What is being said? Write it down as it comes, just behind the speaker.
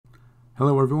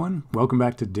Hello everyone, welcome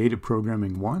back to Data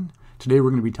Programming 1. Today we're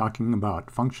going to be talking about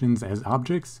functions as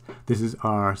objects. This is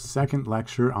our second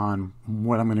lecture on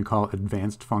what I'm going to call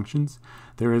advanced functions.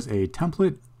 There is a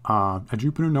template, a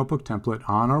Jupyter Notebook template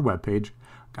on our webpage.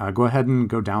 Go ahead and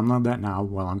go download that now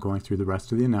while I'm going through the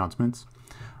rest of the announcements.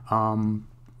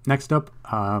 Next up,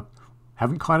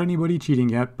 haven't caught anybody cheating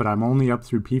yet, but I'm only up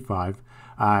through P5.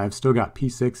 I've still got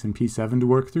P6 and P7 to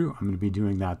work through. I'm going to be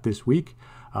doing that this week.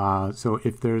 So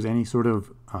if there's any sort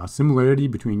of similarity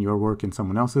between your work and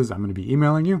someone else's, I'm going to be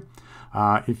emailing you.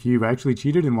 If you've actually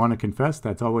cheated and want to confess,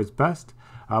 that's always best.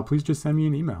 Please just send me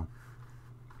an email.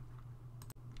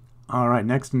 All right,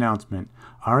 next announcement.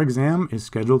 Our exam is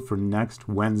scheduled for next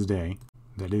Wednesday.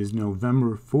 That is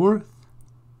November 4th.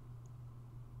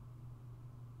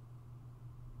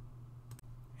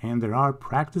 And there are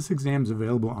practice exams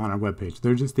available on our webpage.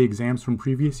 They're just the exams from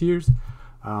previous years.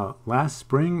 Last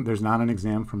spring, there's not an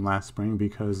exam from last spring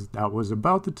because that was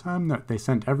about the time that they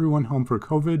sent everyone home for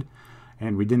COVID,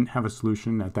 and we didn't have a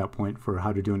solution at that point for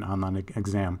how to do an online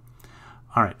exam.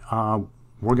 All right,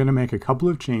 we're going to make a couple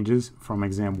of changes from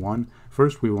exam 1.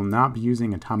 First, we will not be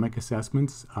using atomic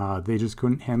assessments. They just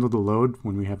couldn't handle the load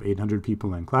when we have 800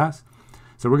 people in class.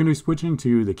 So we're going to be switching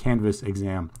to the Canvas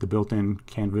exam, the built-in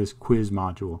Canvas quiz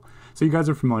module. So you guys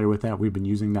are familiar with that. We've been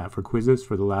using that for quizzes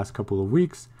for the last couple of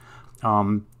weeks.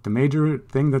 The major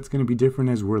thing that's going to be different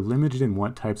is we're limited in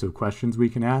what types of questions we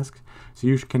can ask. So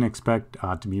you can expect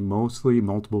to be mostly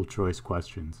multiple choice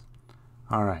questions.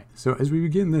 All right, so as we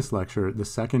begin this lecture, the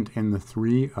second in the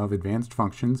 3 of advanced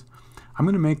functions, I'm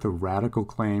going to make the radical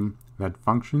claim that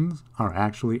functions are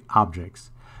actually objects.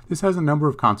 This has a number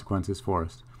of consequences for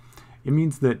us. It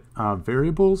means that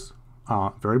variables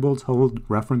hold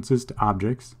references to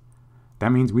objects.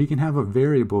 That means we can have a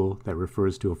variable that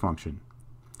refers to a function.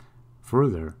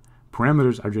 Further,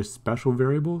 parameters are just special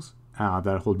variables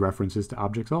that hold references to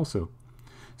objects also.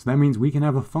 So that means we can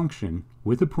have a function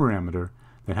with a parameter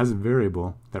that has a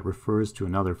variable that refers to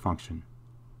another function.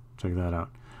 Check that out.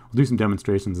 We'll do some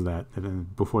demonstrations of that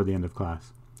before the end of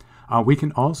class. We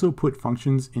can also put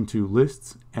functions into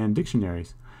lists and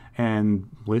dictionaries. And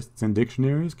lists and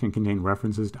dictionaries can contain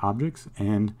references to objects,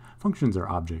 and functions are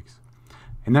objects.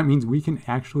 And that means we can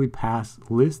actually pass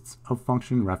lists of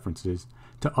function references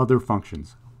to other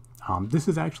functions. This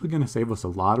is actually going to save us a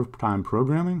lot of time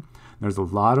programming. There's a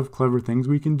lot of clever things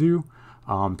we can do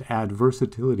to add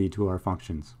versatility to our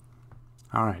functions.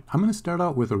 All right, I'm going to start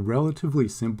out with a relatively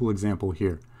simple example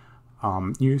here.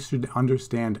 You should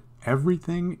understand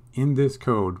everything in this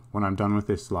code when I'm done with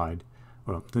this slide.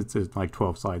 Well, this is like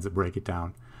 12 slides that break it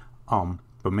down.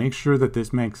 But make sure that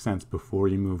this makes sense before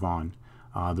you move on.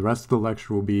 The rest of the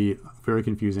lecture will be very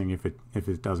confusing if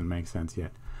it doesn't make sense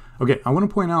yet. Okay, I want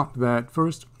to point out that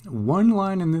first, one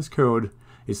line in this code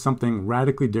is something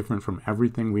radically different from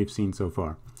everything we've seen so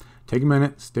far. Take a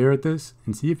minute, stare at this,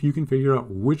 and see if you can figure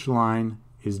out which line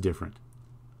is different.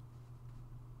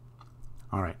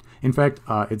 All right, in fact,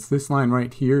 it's this line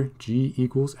right here, G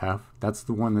equals F. That's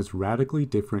the one that's radically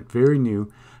different, very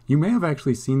new. You may have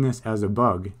actually seen this as a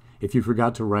bug if you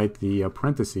forgot to write the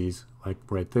parentheses, like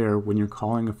right there, when you're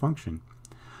calling a function.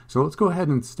 So let's go ahead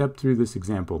and step through this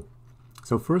example.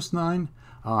 So first line,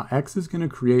 X is going to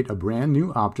create a brand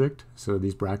new object. So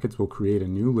these brackets will create a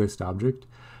new list object.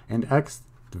 And X,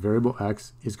 the variable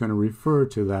X, is going to refer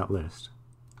to that list.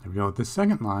 There we go. The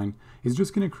second line is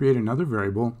just going to create another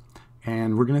variable,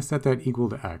 and we're going to set that equal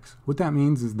to X. What that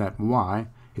means is that Y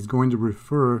is going to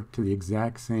refer to the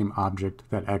exact same object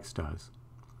that X does.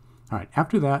 All right,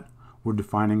 after that, we're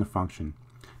defining a function.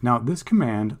 Now this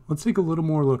command, let's take a little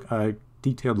more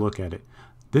detailed look at it.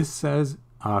 This says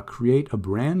create a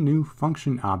brand new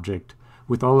function object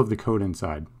with all of the code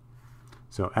inside.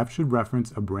 So F should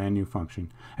reference a brand new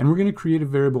function. And we're going to create a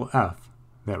variable F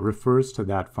that refers to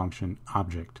that function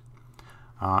object.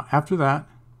 After that,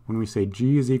 when we say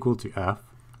G is equal to F,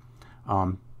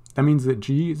 that means that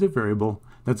G is a variable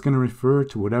that's going to refer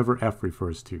to whatever F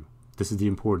refers to. This is the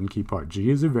important key part.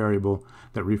 G is a variable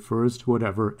that refers to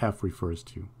whatever F refers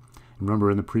to. And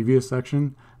remember in the previous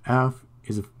section, F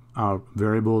is a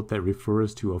variable that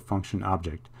refers to a function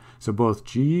object. So both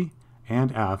G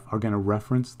and F are going to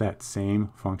reference that same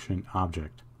function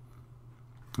object.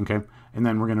 Okay, and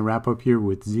then we're going to wrap up here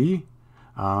with Z.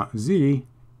 Z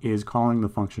is calling the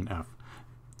function F.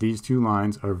 These two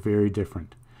lines are very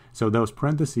different. So those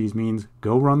parentheses means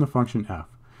go run the function F.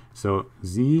 So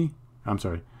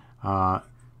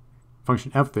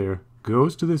function F there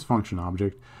goes to this function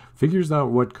object, figures out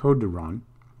what code to run,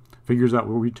 figures out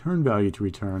what return value to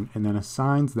return, and then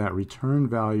assigns that return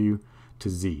value to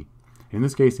Z. In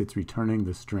this case, it's returning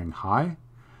the string hi.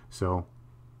 So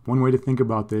one way to think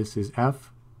about this is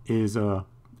f is,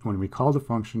 when we call the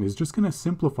function, is just going to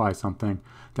simplify something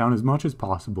down as much as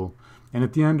possible, and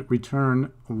at the end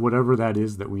return whatever that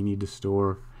is that we need to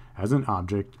store as an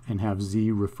object and have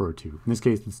z refer to. In this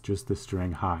case, it's just the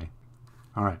string hi.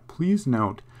 All right, please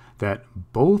note that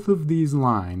both of these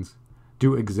lines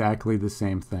do exactly the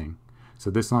same thing. So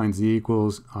this line z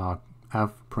equals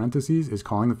f parentheses is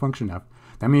calling the function f.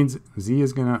 That means z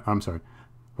is gonna,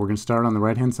 we're gonna start on the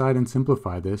right hand side and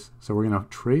simplify this. So we're gonna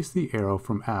trace the arrow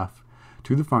from f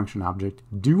to the function object,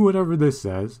 do whatever this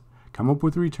says, come up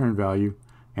with a return value,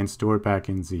 and store it back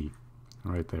in z.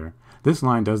 Right there. This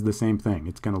line does the same thing.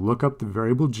 It's gonna look up the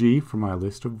variable g from my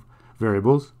list of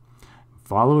variables,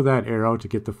 follow that arrow to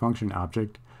get the function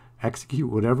object,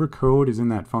 execute whatever code is in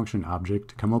that function object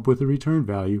to come up with a return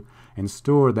value, and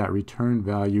store that return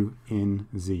value in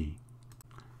z.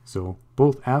 So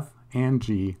both f and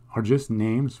g are just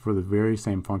names for the very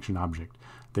same function object.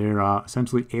 They're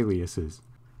essentially aliases.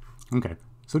 Okay,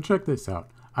 so check this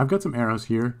out. I've got some arrows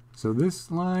here. So this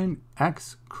line,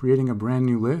 x, creating a brand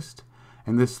new list,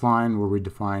 and this line where we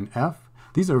define f,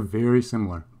 these are very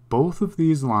similar. Both of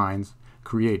these lines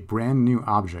create brand new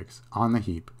objects on the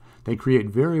heap. They create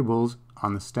variables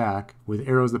on the stack with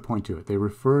arrows that point to it. They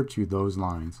refer to those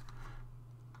lines.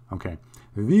 Okay,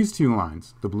 these two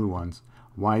lines, the blue ones,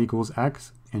 y equals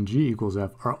x and g equals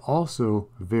f, are also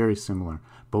very similar.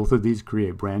 Both of these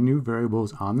create brand new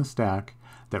variables on the stack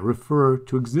that refer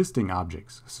to existing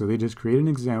objects. So they just create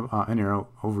an arrow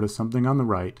over to something on the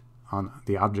right, on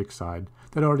the object side,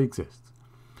 that already exists.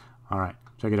 All right,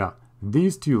 check it out.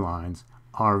 These two lines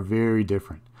are very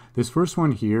different. This first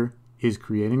one here is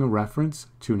creating a reference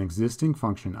to an existing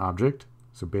function object,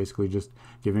 so basically just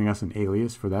giving us an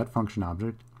alias for that function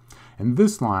object. And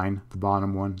this line, the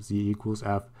bottom one, z equals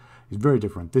f, is very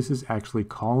different. This is actually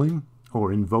calling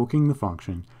or invoking the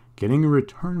function, getting a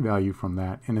return value from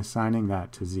that, and assigning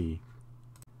that to z.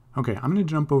 Okay, I'm going to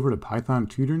jump over to Python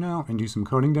Tutor now and do some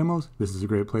coding demos. This is a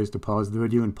great place to pause the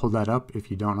video and pull that up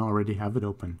if you don't already have it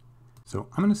open. So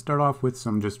I'm going to start off with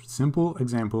some just simple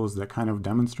examples that kind of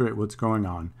demonstrate what's going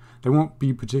on. They won't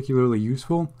be particularly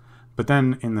useful, but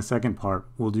then in the second part,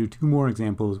 we'll do two more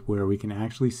examples where we can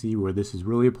actually see where this is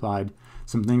really applied,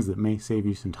 some things that may save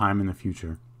you some time in the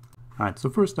future. All right, so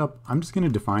first up, I'm just going to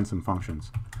define some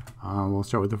functions. We'll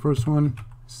start with the first one,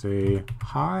 say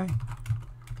hi,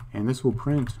 and this will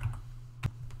print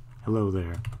hello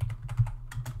there.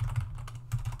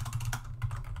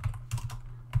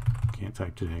 Can't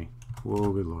type today.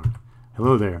 Whoa, good lord.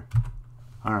 Hello there.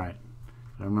 All right.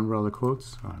 Did I remember all the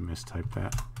quotes? Oh, I mistyped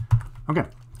that. Okay,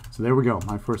 so there we go,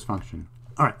 my first function.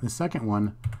 All right, the second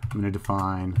one, I'm going to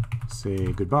define,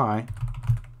 say goodbye.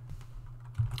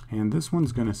 And this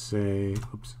one's going to say,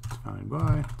 oops, define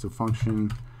by, it's a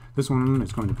function. This one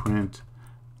is going to print,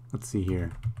 let's see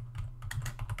here.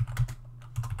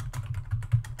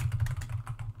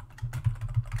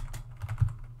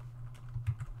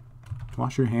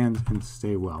 Wash your hands and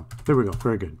stay well. There we go,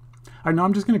 very good. All right, now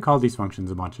I'm just going to call these functions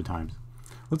a bunch of times.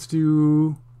 Let's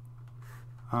do,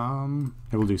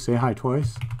 we'll do say hi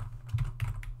twice.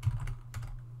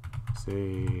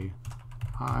 Say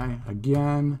hi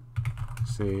again.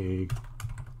 Say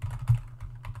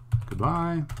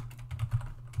goodbye.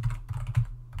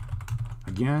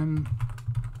 Again.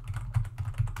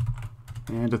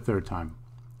 And a third time.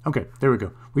 Okay, there we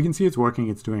go. We can see it's working.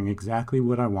 It's doing exactly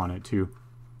what I want it to.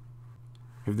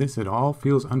 If this at all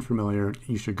feels unfamiliar,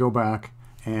 you should go back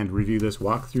and review this,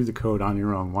 walk through the code on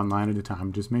your own, one line at a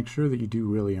time. Just make sure that you do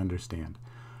really understand.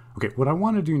 Okay, what I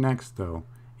want to do next, though,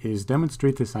 is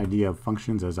demonstrate this idea of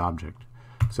functions as object.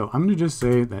 So I'm going to just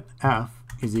say that f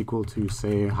is equal to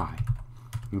say hi.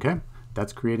 Okay,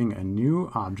 that's creating a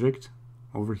new object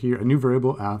over here, a new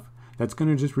variable f, that's going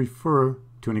to just refer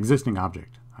to an existing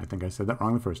object. I think I said that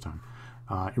wrong the first time.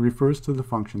 It refers to the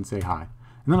function say hi.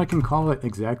 And then I can call it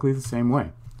exactly the same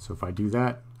way. So if I do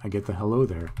that, I get the hello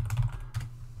there.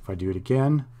 If I do it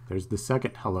again, there's the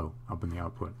second hello up in the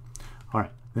output. All right,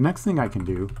 the next thing I can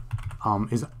do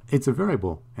is it's a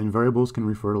variable, and variables can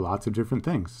refer to lots of different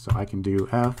things. So I can do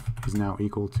f is now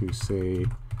equal to say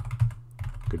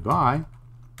goodbye,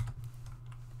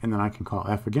 and then I can call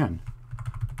f again.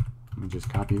 Let me just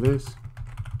copy this,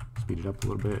 speed it up a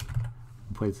little bit,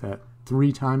 place that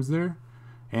 3 times there,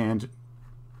 and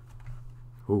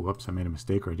oh, whoops, I made a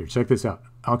mistake right here. Check this out.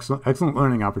 Excellent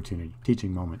learning opportunity,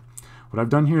 teaching moment. What I've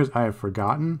done here is I have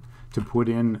forgotten to put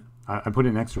in, I put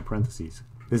in extra parentheses.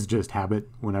 This is just habit.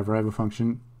 Whenever I have a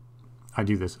function, I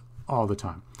do this all the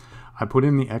time. I put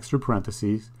in the extra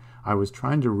parentheses. I was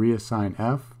trying to reassign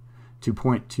f to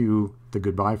point to the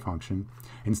goodbye function.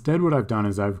 Instead, what I've done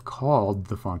is I've called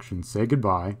the function say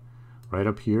goodbye right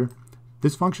up here.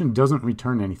 This function doesn't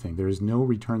return anything. There is no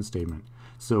return statement.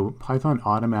 So Python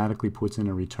automatically puts in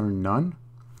a return none.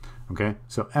 Okay,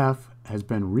 so f has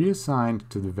been reassigned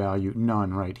to the value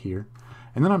none right here.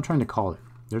 And then I'm trying to call it.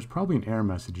 There's probably an error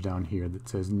message down here that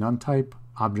says none type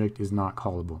object is not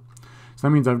callable. So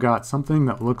that means I've got something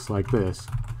that looks like this,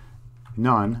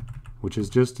 none, which is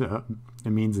just, it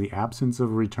means the absence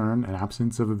of a return, an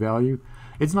absence of a value.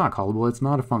 It's not callable, it's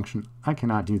not a function. I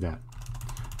cannot do that.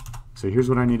 So here's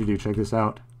what I need to do, check this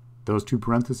out. Those two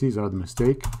parentheses are the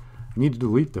mistake. I need to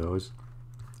delete those.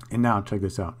 And now check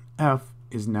this out. F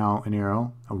is now an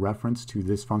arrow, a reference to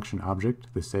this function object,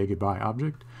 the say goodbye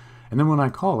object. And then when I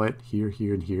call it, here,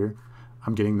 here, and here,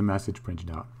 I'm getting the message printed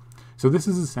out. So this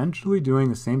is essentially doing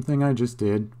the same thing I just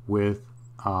did with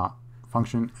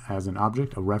function as an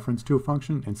object, a reference to a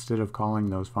function, instead of calling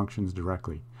those functions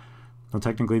directly. Well,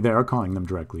 technically they are calling them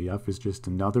directly. F is just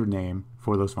another name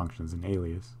for those functions, an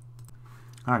alias.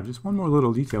 All right, just one more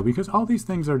little detail. Because all these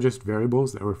things are just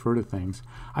variables that refer to things,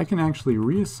 I can actually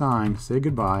reassign say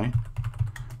goodbye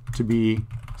to be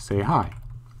say hi.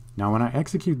 Now when I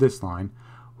execute this line,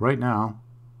 right now,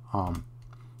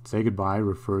 say goodbye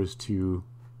refers to,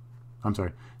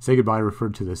 say goodbye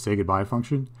referred to the say goodbye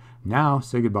function. Now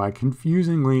say goodbye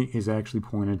confusingly is actually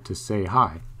pointed to say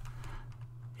hi.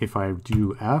 If I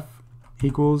do f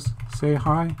equals say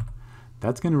hi,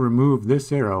 that's going to remove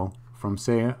this arrow from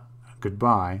say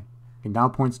goodbye. It now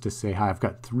points to say hi. I've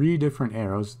got three different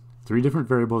arrows, three different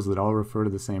variables that all refer to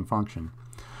the same function.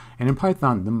 And in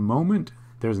Python, the moment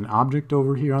there's an object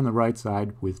over here on the right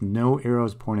side with no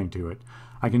arrows pointing to it,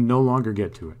 I can no longer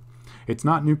get to it. It's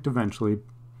not nuked eventually.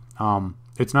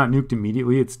 It's not nuked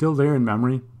immediately. It's still there in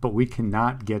memory, but we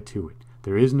cannot get to it.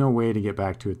 There is no way to get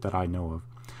back to it that I know of.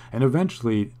 And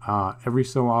eventually, every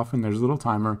so often, there's a little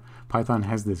timer. Python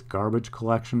has this garbage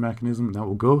collection mechanism that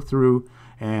will go through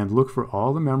and look for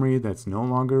all the memory that's no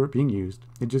longer being used.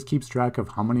 It just keeps track of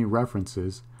how many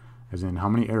references, as in how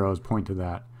many arrows point to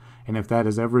that. And if that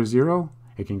is ever 0,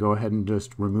 it can go ahead and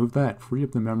just remove that, free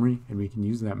up the memory, and we can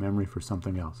use that memory for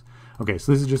something else. Okay,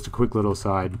 so this is just a quick little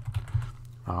side,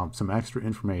 some extra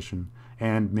information,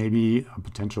 and maybe a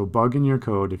potential bug in your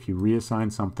code if you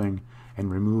reassign something and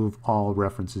remove all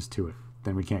references to it.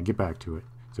 Then we can't get back to it.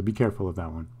 So be careful of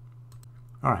that one.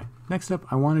 All right, next up,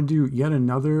 I want to do yet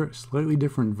another slightly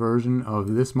different version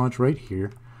of this much right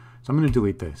here. So I'm going to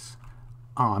delete this.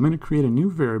 I'm going to create a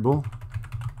new variable,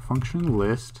 function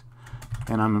list,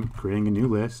 and I'm creating a new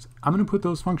list. I'm going to put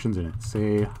those functions in it.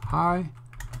 Say hi,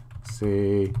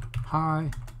 say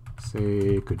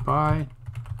goodbye,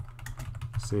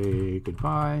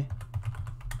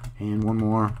 and one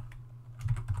more,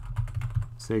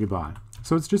 say goodbye.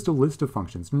 So it's just a list of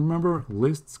functions. And remember,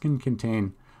 lists can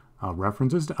contain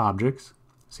references to objects.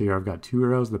 So here I've got 2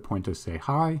 arrows that point to say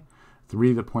hi,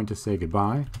 3 that point to say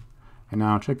goodbye. And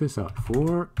now check this out.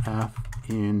 For f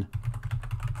in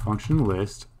function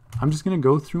list, I'm just going to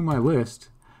go through my list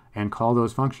and call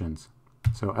those functions.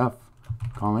 So f,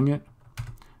 calling it.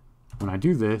 When I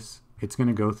do this, it's going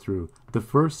to go through. The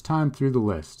first time through the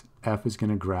list, f is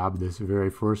going to grab this very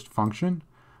first function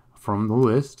from the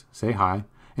list, say hi,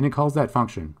 and it calls that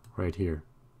function right here.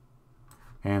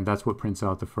 And that's what prints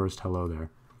out the first hello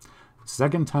there.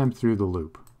 Second time through the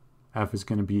loop, f is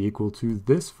going to be equal to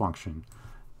this function.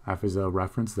 F is a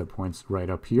reference that points right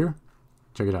up here.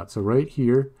 Check it out. So right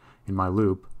here in my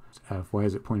loop, f, why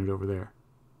is it pointed over there?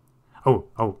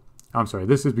 Oh, I'm sorry.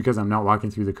 This is because I'm not walking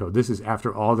through the code. This is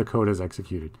after all the code is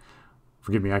executed.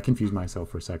 Forgive me, I confused myself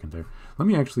for a second there. Let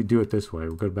me actually do it this way.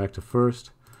 We'll go back to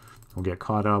first. We'll get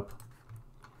caught up.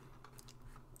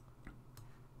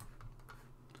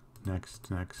 Next.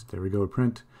 There we go,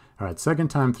 print. All right, second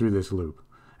time through this loop.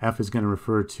 F is going to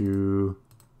refer to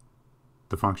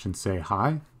the function say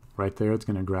hi. Right there, it's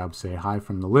going to grab say hi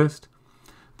from the list.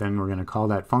 Then we're going to call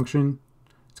that function.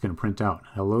 It's going to print out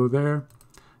hello there.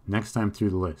 Next time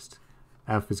through the list,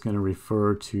 f is going to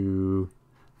refer to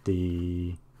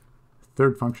the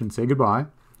third function, say goodbye.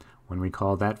 When we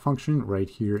call that function right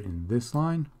here in this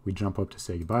line, we jump up to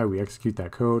say goodbye. We execute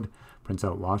that code, prints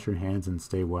out wash your hands and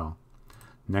stay well.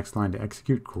 Next line to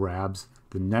execute grabs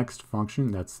the next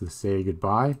function, that's the say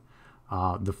goodbye,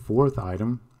 the fourth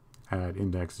item at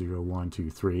index 0, 1, 2,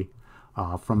 3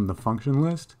 from the function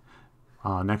list.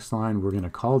 Next line, we're going to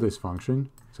call this function.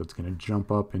 So it's going to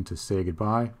jump up into say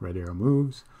goodbye, red arrow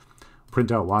moves,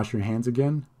 print out wash your hands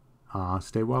again,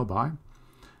 stay well, bye.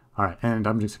 All right, and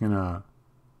I'm just going to,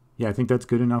 I think that's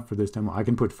good enough for this demo. I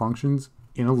can put functions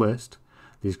in a list.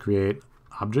 These create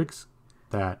objects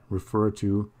that refer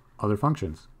to other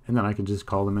functions. and then I can just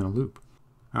call them in a loop.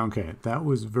 Okay, that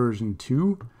was version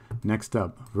 2. Next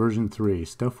up, version 3.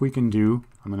 Stuff we can do.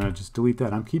 I'm going to just delete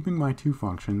that. I'm keeping my 2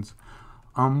 functions.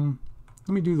 Let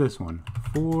me do this one.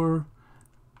 For,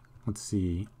 let's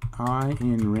see, I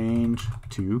in range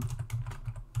 2,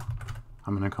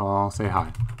 I'm going to call say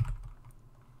hi.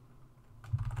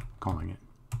 Calling it.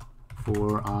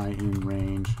 For I in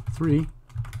range 3,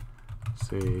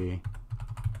 say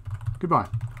goodbye.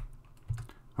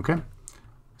 Okay,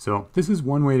 so this is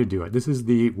one way to do it. This is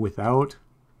the without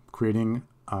creating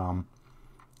an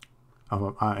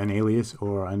alias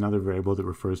or another variable that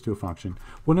refers to a function.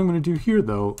 What I'm going to do here,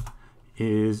 though,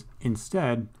 is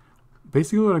instead,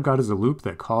 basically what I've got is a loop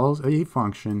that calls a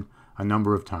function a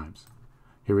number of times.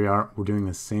 Here we are, we're doing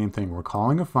the same thing. We're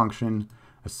calling a function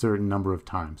a certain number of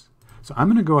times. So I'm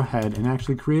going to go ahead and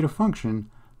actually create a function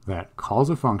that calls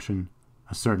a function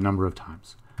a certain number of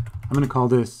times. I'm going to call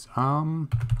this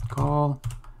call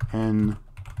n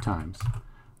times.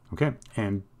 Okay,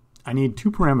 and I need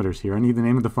 2 parameters here. I need the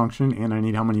name of the function and I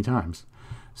need how many times.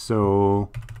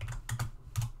 So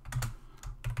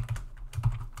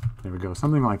there we go,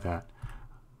 something like that.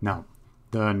 Now,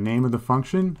 the name of the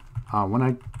function, when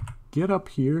I get up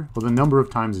here, well, the number of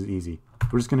times is easy.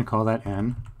 We're just going to call that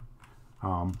n.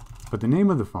 But the name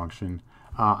of the function,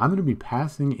 I'm going to be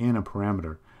passing in a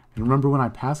parameter. And remember, when I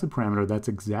pass a parameter, that's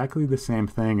exactly the same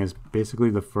thing as basically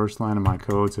the first line of my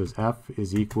code says f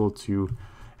is equal to,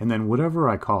 and then whatever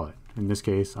I call it. In this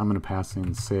case, I'm going to pass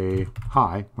in, say,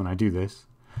 hi when I do this.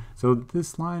 So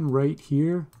this line right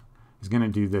here is going to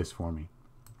do this for me.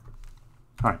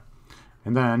 All right,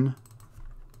 and then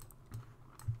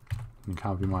let me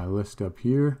copy my list up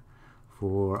here.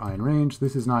 For I in range,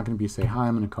 this is not going to be say hi,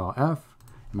 I'm going to call f,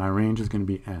 and my range is going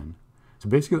to be n. So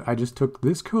basically, I just took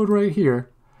this code right here,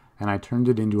 and I turned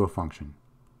it into a function.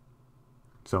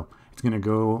 So it's going to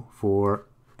go for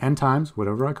n times,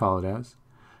 whatever I call it as,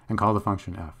 and call the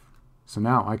function f. So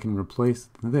now I can replace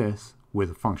this with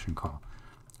a function call.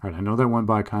 All right, I know that went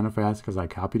by kind of fast because I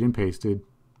copied and pasted.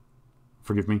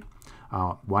 Forgive me.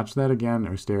 Watch that again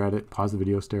or stare at it, pause the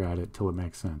video, stare at it till it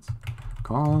makes sense.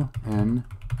 Call n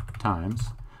times.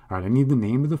 All right, I need the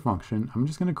name of the function. I'm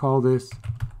just going to call this,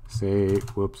 say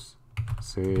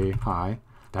hi.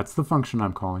 That's the function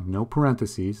I'm calling, no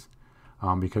parentheses,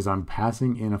 because I'm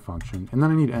passing in a function. And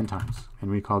then I need n times, and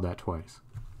we called that twice.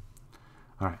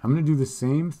 All right, I'm going to do the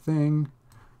same thing.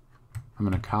 I'm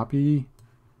going to copy.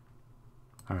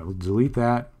 All right, we'll delete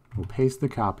that. We'll paste the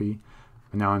copy.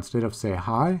 And now instead of say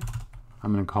hi,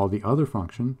 I'm going to call the other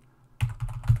function.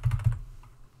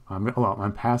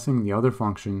 I'm passing the other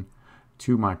function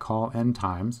to my call n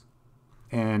times.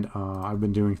 And I've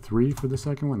been doing 3 for the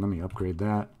second one. Let me upgrade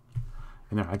that.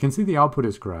 And there, I can see the output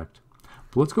is correct.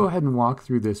 But let's go ahead and walk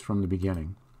through this from the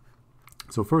beginning.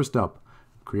 So first up,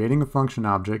 creating a function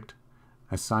object,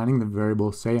 assigning the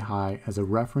variable say hi as a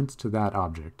reference to that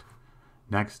object.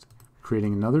 Next,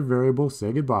 creating another variable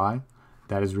say goodbye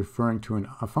that is referring to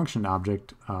a function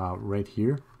object right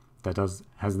here that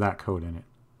has that code in it.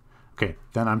 Okay,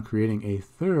 then I'm creating a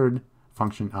third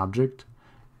function object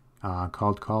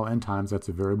called call n times. That's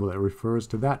a variable that refers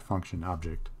to that function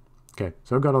object. Okay,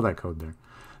 so I've got all that code there.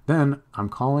 Then I'm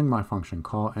calling my function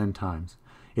call n times.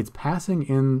 It's passing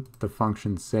in the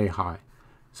function say hi.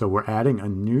 So we're adding a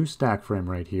new stack frame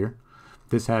right here.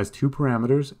 This has 2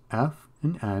 parameters, f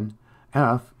and n.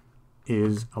 F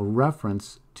is a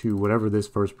reference to whatever this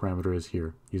first parameter is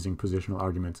here using positional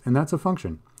arguments, and that's a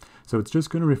function. So it's just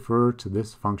going to refer to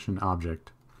this function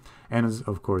object. N is,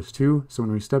 of course, 2. So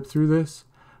when we step through this,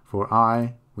 for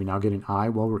I, we now get an I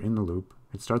while we're in the loop.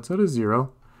 It starts out as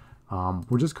 0.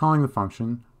 We're just calling the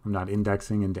function. I'm not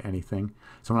indexing into anything.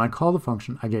 So when I call the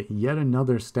function, I get yet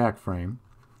another stack frame.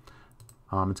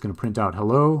 It's going to print out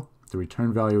hello. The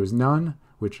return value is none,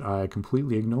 which I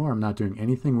completely ignore. I'm not doing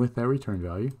anything with that return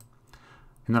value.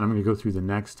 And then I'm going to go through the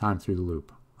next time through the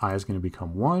loop. I is going to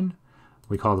become 1.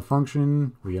 We call the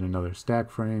function. We get another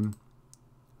stack frame.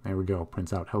 There we go.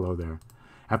 Prints out hello there.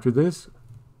 After this,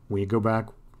 we go back.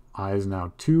 I is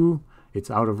now 2. It's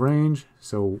out of range,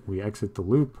 so we exit the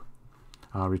loop.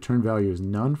 Return value is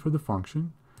none for the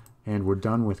function, and we're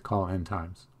done with call n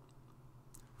times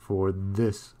for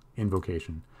this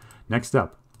invocation. Next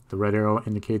up, the red arrow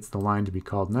indicates the line to be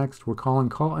called next. We're calling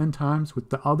call n times with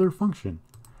the other function.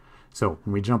 So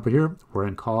when we jump here, we're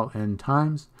in call n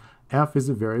times. F is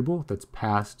a variable that's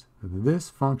passed this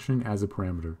function as a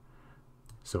parameter.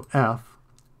 So f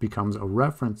becomes a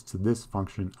reference to this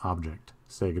function object.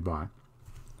 Say goodbye.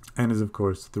 N is, of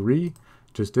course, 3.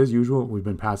 Just as usual, we've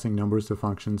been passing numbers to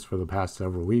functions for the past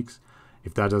several weeks.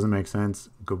 If that doesn't make sense,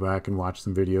 go back and watch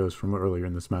some videos from earlier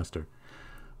in the semester.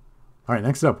 All right,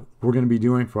 next up, we're going to be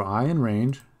doing for I in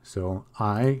range. So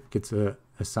I gets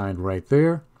assigned right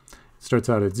there. It starts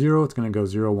out at 0. It's going to go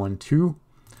 0, 1, 2.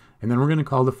 And then we're going to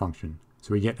call the function.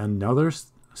 So we get another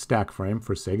stack frame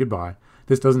for say goodbye.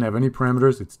 This doesn't have any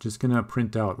parameters. It's just going to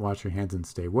print out wash your hands and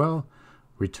stay well.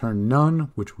 Return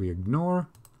none, which we ignore.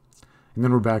 And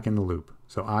then we're back in the loop.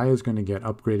 So I is going to get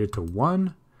upgraded to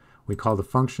 1. We call the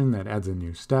function that adds a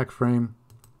new stack frame.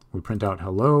 We print out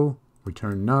hello,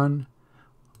 return none.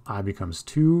 I becomes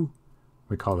 2.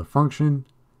 We call the function.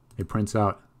 It prints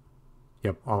out,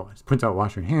 it prints out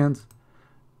wash your hands.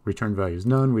 Return value is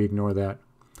none. We ignore that.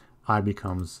 I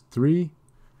becomes 3.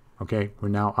 Okay, we're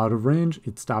now out of range.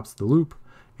 It stops the loop.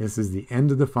 This is the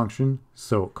end of the function.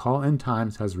 So call n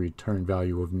times has a return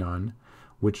value of none,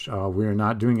 which we're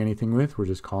not doing anything with. We're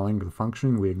just calling the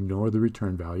function. We ignore the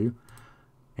return value.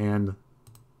 And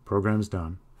program's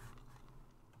done.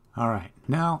 All right,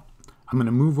 now I'm going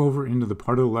to move over into the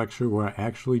part of the lecture where I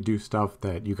actually do stuff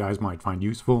that you guys might find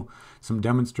useful. Some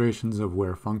demonstrations of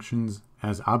where functions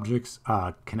as objects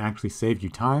can actually save you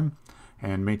time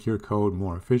and make your code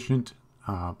more efficient,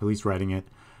 at least writing it,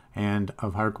 and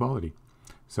of higher quality.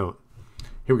 So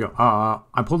here we go.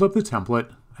 I pulled up the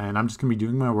template, and I'm just going to be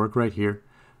doing my work right here.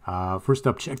 First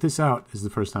up, check this out. This is the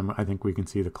first time I think we can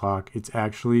see the clock. It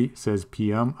actually says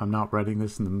PM. I'm not writing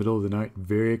this in the middle of the night.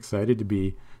 Very excited to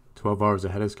be 12 hours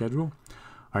ahead of schedule.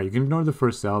 All right, you can ignore the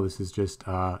first cell. This is just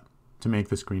to make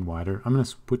the screen wider. I'm going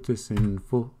to put this in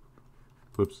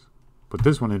put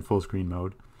this one in full screen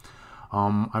mode.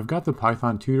 I've got the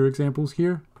Python tutor examples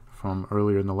here from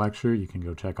earlier in the lecture. You can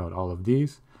go check out all of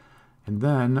these. And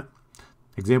then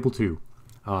example 2,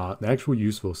 the actual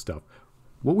useful stuff.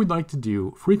 What we'd like to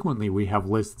do, frequently we have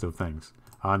lists of things.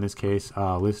 In this case,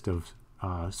 a list of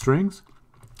strings.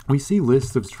 We see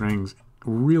lists of strings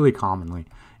really commonly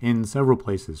in several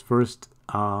places. First,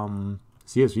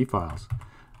 CSV files.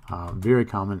 Very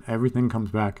common. Everything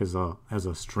comes back as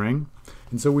a string.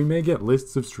 And so we may get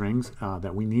lists of strings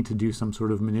that we need to do some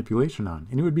sort of manipulation on.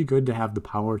 And it would be good to have the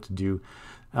power to do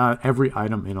every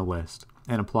item in a list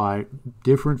and apply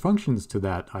different functions to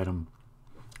that item,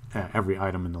 every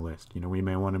item in the list. You know, we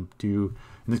may want to do,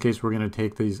 in this case, we're going to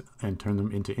take these and turn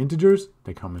them into integers.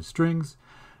 They come as strings.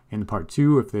 In part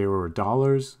 2, if they were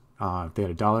dollars, if they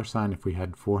had a dollar sign, if we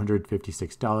had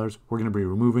 $456, we're going to be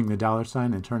removing the dollar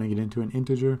sign and turning it into an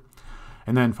integer.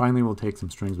 And then finally, we'll take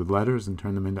some strings with letters and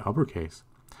turn them into uppercase.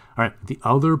 All right, the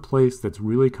other place that's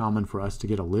really common for us to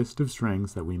get a list of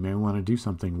strings that we may want to do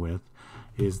something with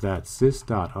is that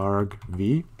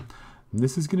sys.argv. And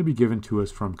this is going to be given to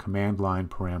us from command line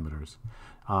parameters.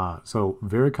 So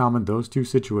very common, those two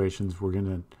situations, we're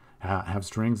going to have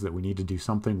strings that we need to do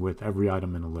something with every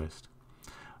item in a list.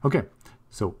 Okay,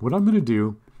 so what I'm going to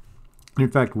do,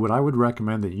 in fact, what I would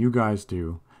recommend that you guys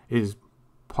do is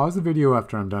pause the video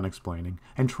after I'm done explaining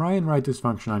and try and write this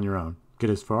function on your own. Get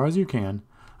as far as you can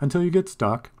until you get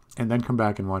stuck, and then come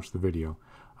back and watch the video.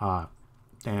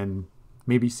 And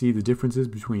maybe see the differences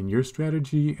between your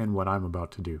strategy and what I'm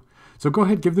about to do. So go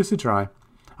ahead, give this a try.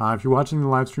 If you're watching the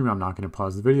live stream, I'm not going to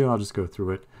pause the video. I'll just go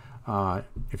through it.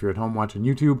 If you're at home watching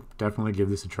YouTube, definitely give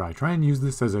this a try. Try and use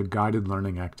this as a guided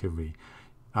learning activity.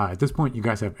 At this point, you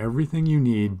guys have everything you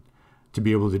need to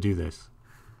be able to do this.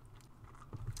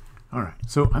 All right,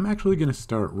 so I'm actually going to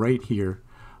start right here.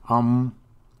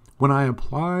 When I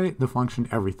apply the function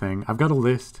everything, I've got a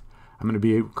list. I'm going to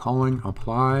be calling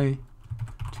apply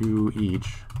to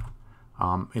each.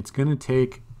 It's going to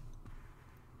take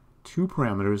two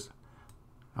parameters,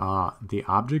 the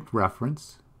object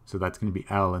reference, so that's going to be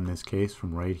L in this case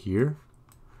from right here,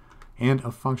 and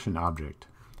a function object.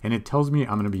 And it tells me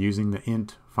I'm going to be using the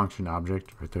int function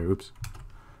object right there. Oops.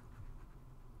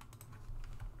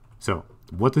 So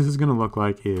what this is going to look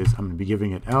like is I'm going to be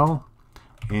giving it L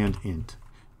and int.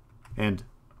 And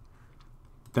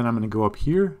then I'm going to go up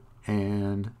here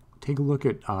and take a look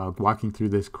at walking through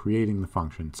this, creating the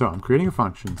function. So I'm creating a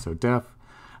function, so def,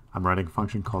 I'm writing a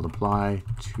function called apply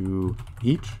to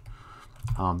each.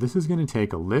 This is going to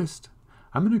take a list.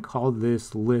 I'm going to call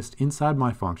this list inside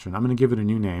my function. I'm going to give it a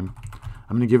new name.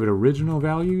 I'm going to give it original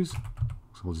values.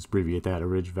 So we'll just abbreviate that,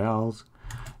 orig_vals.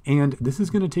 And this is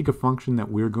going to take a function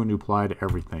that we're going to apply to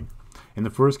everything. In the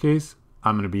first case,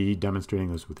 I'm going to be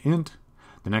demonstrating this with int.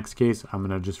 The next case, I'm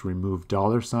going to just remove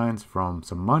dollar signs from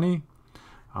some money.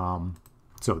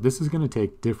 So this is going to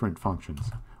take different functions,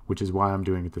 which is why I'm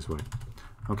doing it this way.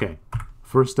 Okay,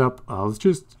 first up, let's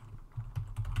just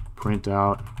print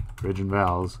out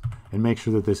orig_vals and make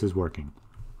sure that this is working.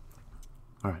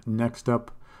 All right, next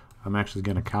up, I'm actually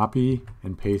going to copy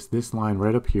and paste this line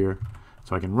right up here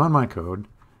so I can run my code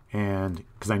and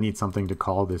because I need something to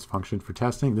call this function for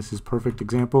testing. This is perfect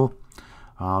example.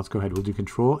 Let's go ahead. We'll do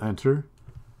Control Enter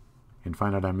and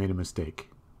find out I made a mistake.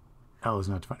 L is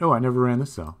not defined. Oh, I never ran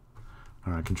this cell.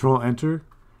 All right, Control Enter.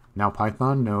 Now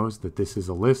Python knows that this is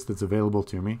a list that's available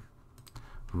to me.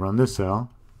 Run this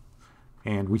cell,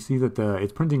 and we see that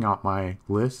it's printing out my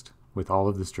list with all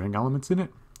of the string elements in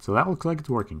it. So that looks like it's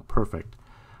working. Perfect.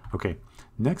 Okay,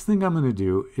 next thing I'm going to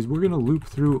do is we're going to loop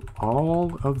through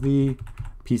all of the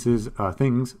pieces,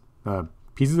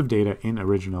 pieces of data in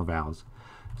original vals.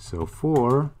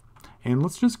 So and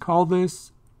let's just call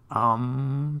this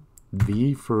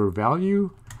v for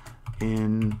value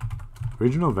in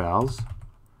original vals.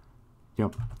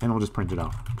 Yep, and we'll just print it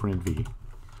out. Print v.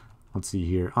 Let's see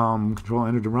here. Control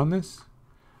Enter to run this.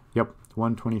 Yep,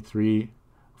 123,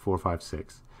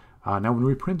 456. Now when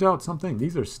we print out something,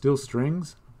 these are still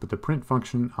strings, but the print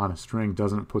function on a string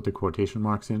doesn't put the quotation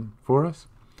marks in for us.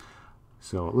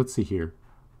 So let's see here.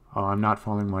 I'm not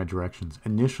following my directions.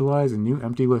 Initialize a new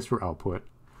empty list for output.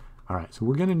 All right, so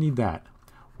we're going to need that.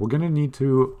 We're going to need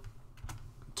to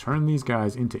turn these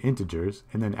guys into integers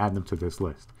and then add them to this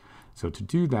list. So to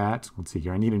do that, let's see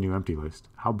here, I need a new empty list.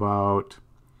 How about,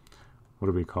 what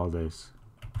do we call this?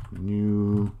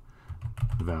 New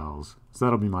vals. So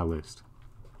that'll be my list.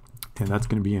 And that's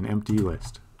going to be an empty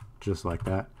list, just like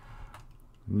that.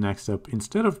 Next up,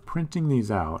 instead of printing these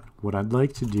out, what I'd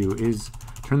like to do is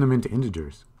turn them into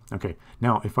integers. Okay,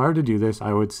 now if I were to do this,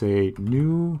 I would say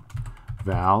new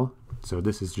val. So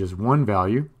this is just one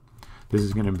value. This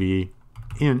is going to be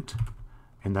int,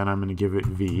 and then I'm going to give it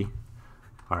v.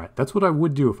 All right, that's what I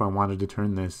would do if I wanted to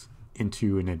turn this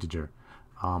into an integer.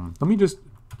 Let me just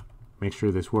make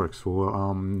sure this works.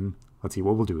 So let's see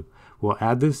what we'll do. We'll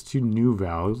add this to new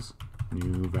vals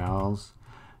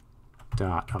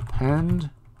dot append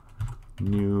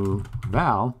new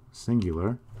val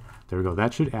singular. There we go.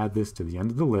 That should add this to the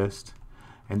end of the list.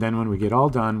 And then when we get all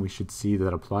done, we should see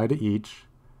that apply to each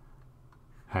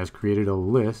has created a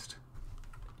list.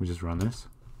 We just run this.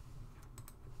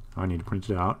 Oh, I need to print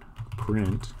it out.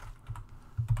 Print.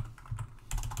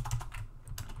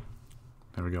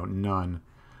 There we go. None.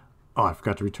 Oh, I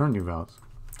forgot to return new vals.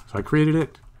 So I created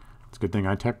it. It's a good thing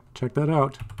I checked that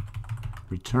out.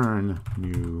 Return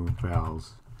new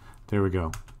vals. There we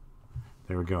go.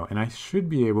 There we go. And I should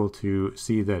be able to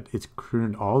see that it's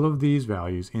turned all of these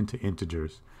values into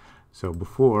integers. So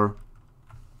before,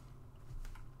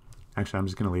 actually, I'm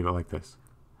just going to leave it like this.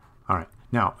 All right.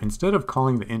 Now, instead of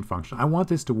calling the int function, I want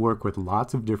this to work with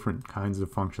lots of different kinds of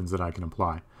functions that I can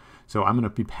apply. So I'm going to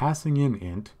be passing in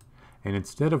int, and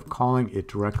instead of calling it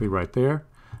directly right there,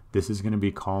 this is going to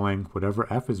be calling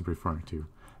whatever f is referring to.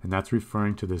 And that's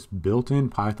referring to this built-in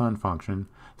Python function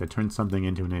that turns something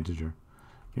into an integer.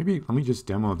 Maybe let me just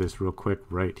demo this real quick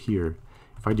right here.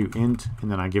 If I do int and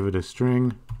then I give it a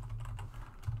string,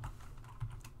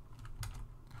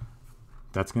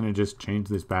 that's going to just change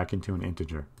this back into an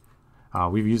integer.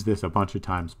 We've used this a bunch of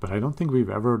times, but I don't think we've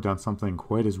ever done something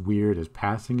quite as weird as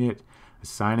passing it,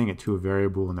 assigning it to a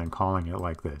variable, and then calling it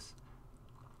like this.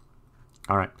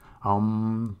 All right.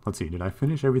 Let's see. Did I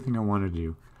finish everything I wanted to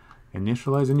do?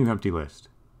 Initialize a new empty list.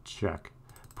 Check.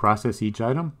 Process each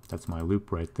item. That's my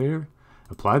loop right there.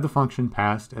 Apply the function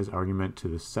passed as argument to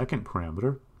the second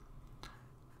parameter.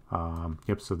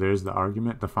 Yep, so there's the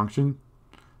argument, the function.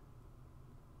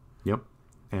 Yep,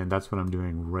 and that's what I'm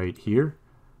doing right here.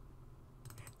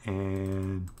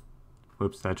 And,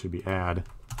 whoops, that should be add.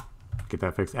 Get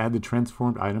that fixed. Add the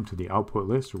transformed item to the output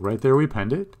list. Right there we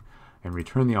append it. And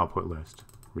return the output list.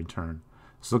 Return.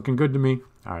 It's looking good to me.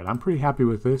 All right, I'm pretty happy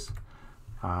with this.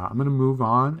 I'm going to move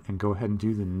on and go ahead and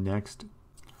do the next.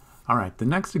 All right, the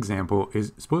next example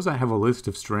is, suppose I have a list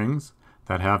of strings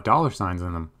that have $signs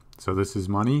in them. So this is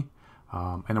money.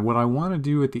 And what I want to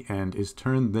do at the end is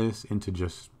turn this into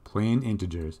just plain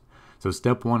integers. So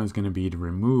step one is going to be to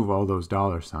remove all those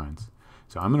 $signs.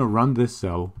 So I'm going to run this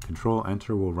cell. Control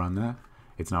Enter will run that.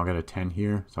 It's now got a 10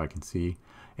 here, so I can see.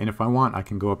 And if I want, I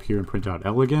can go up here and print out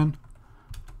L again.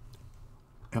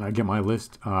 And I get my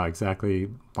list exactly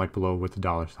like below with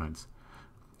the $signs.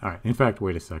 All right, in fact,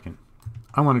 wait a second.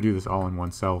 I want to do this all in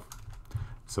one cell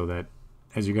so that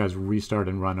as you guys restart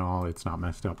and run all, it's not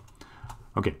messed up.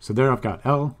 Okay, so there I've got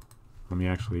L. Let me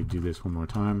actually do this one more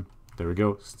time. There we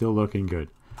go, still looking good.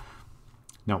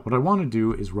 Now what I want to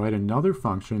do is write another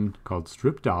function called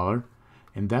strip $,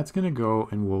 and that's going to go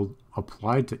and will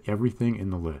apply to everything in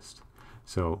the list.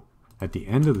 So at the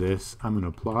end of this, I'm going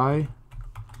to apply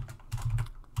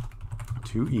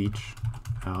to each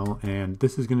L, and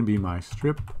this is going to be my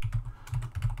strip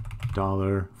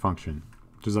 $, function,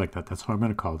 just like that. That's how I'm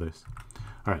going to call this.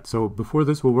 All right, so before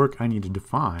this will work, I need to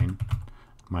define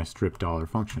my strip dollar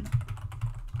function.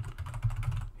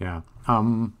 Yeah.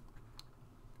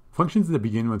 Functions that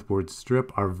begin with word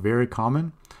strip are very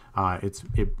common.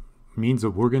 It means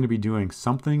that we're going to be doing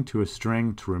something to a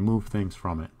string to remove things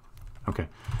from it. Okay,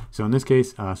 so in this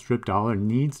case, strip dollar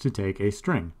needs to take a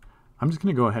string. I'm just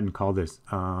going to go ahead and call this,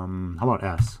 how about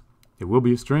s? It will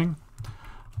be a string.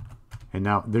 And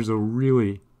now there's a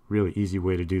really, really easy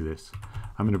way to do this.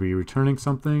 I'm going to be returning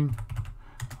something,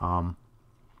 and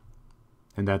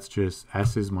that's just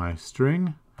s is my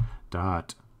string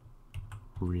dot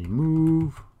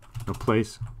remove,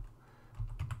 replace.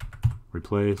 I'm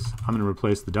going to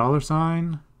replace the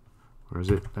 $sign. Where is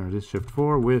it? There it is, Shift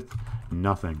 4 with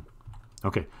nothing.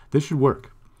 Okay, this should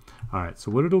work. All right, so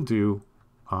what it'll do,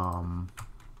 here,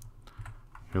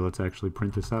 let's actually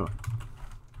print this out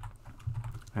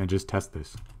and just test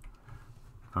this.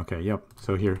 Okay, yep.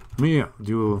 So here, let me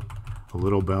do a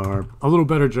little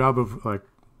better job of like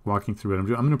walking through it. I'm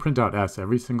going to print out s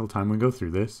every single time we go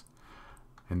through this,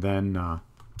 and then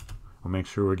we'll make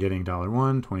sure we're getting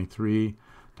 $1, 23,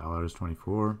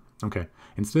 $24. Okay,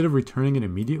 instead of returning it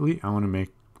immediately, I want to make,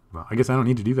 well, I guess I don't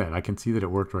need to do that. I can see that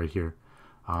it worked right here.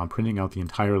 Printing out the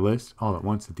entire list all at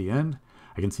once at the end.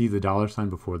 I can see the $sign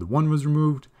before the 1 was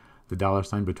removed. The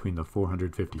 $sign between the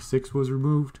 456 was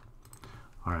removed.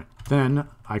 All right, then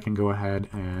I can go ahead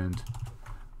and,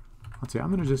 let's see, I'm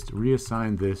going to just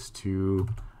reassign this to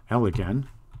L again.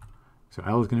 So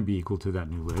L is going to be equal to that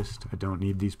new list. I don't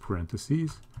need these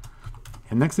parentheses.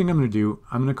 And next thing I'm going to do,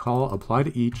 I'm going to call apply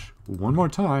to each one more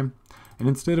time. And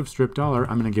instead of strip dollar,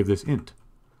 I'm going to give this int.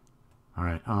 All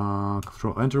right,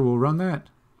 Control Enter will run that.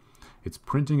 It's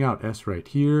printing out s right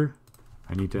here.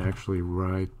 I need to actually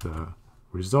write the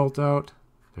result out.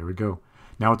 There we go.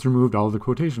 Now it's removed all of the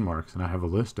quotation marks, and I have a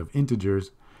list of integers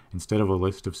instead of a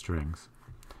list of strings.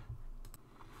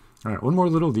 All right, one more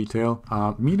little detail.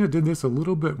 Mina did this a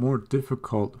little bit more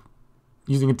difficult,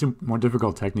 using a more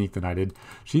difficult technique than I did.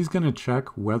 She's going to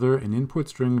check whether an input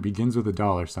string begins with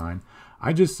a $sign.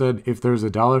 I just said if there's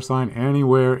a $sign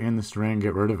anywhere in the string,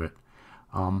 get rid of it.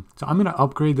 So I'm going to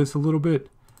upgrade this a little bit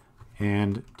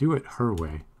and do it her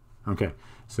way. Okay,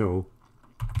 so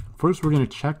first we're going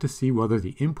to check to see whether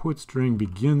the input string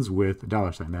begins with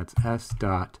a $sign. That's s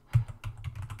dot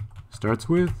starts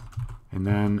with, and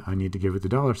then I need to give it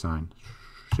the $sign.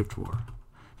 Shift 4.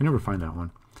 You never find that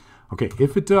one. Okay,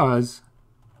 if it does,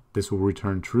 this will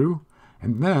return true,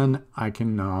 and then I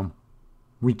can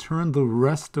return the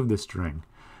rest of the string.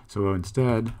 So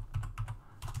instead,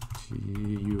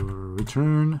 your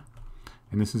return,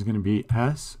 and this is going to be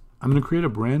s. I'm going to create a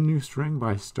brand new string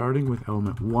by starting with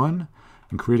element 1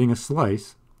 and creating a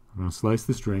slice. I'm going to slice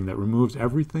the string that removes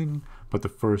everything but the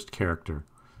first character.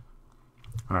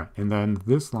 All right, and then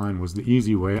this line was the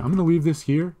easy way. I'm going to leave this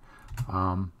here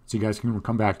so you guys can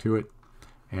come back to it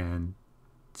and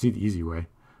see the easy way.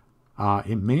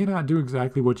 It may not do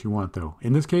exactly what you want though.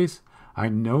 In this case, I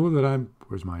know that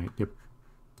where's my,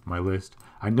 my list.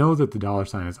 I know that the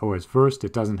 $sign is always first.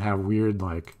 It doesn't have weird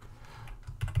like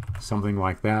something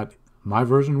like that. My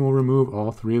version will remove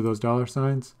all 3 of those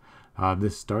 $signs.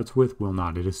 This starts with will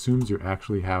not. It assumes you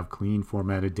actually have clean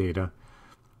formatted data.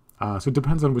 So it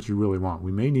depends on what you really want.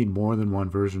 We may need more than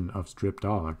one version of strip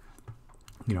dollar.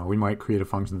 You know, we might create a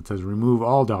function that says remove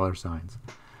all $signs.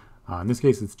 In this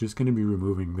case, it's just going to be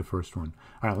removing the first one.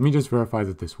 All right, let me just verify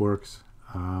that this works,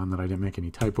 and that I didn't make any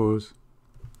typos.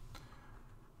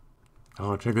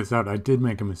 Oh, check this out. I did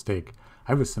make a mistake.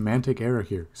 I have a semantic error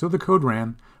here. So the code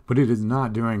ran, but it is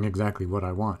not doing exactly what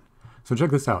I want. So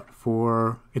check this out.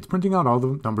 It's printing out all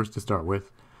the numbers to start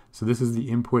with. So this is the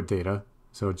input data.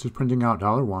 So it's just printing out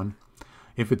 $1.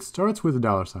 If it starts with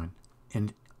a $sign,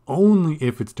 and only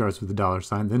if it starts with a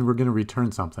 $sign, then we're going to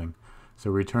return something. So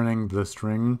returning the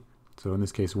string, so in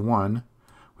this case 1,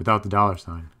 without the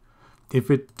 $sign.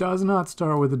 If it does not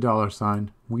start with a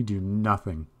 $sign, we do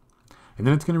nothing. And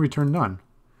then it's going to return none.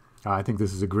 I think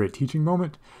this is a great teaching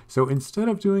moment. So instead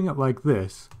of doing it like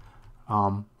this,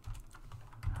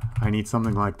 I need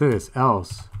something like this,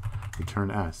 else return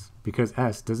s, because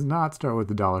s does not start with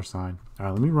the $sign. All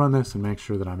right, let me run this and make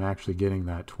sure that I'm actually getting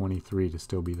that 23 to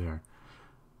still be there.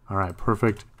 All right,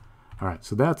 perfect. All right,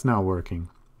 so that's now working.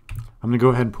 I'm going to go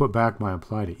ahead and put back my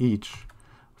apply to each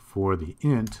for the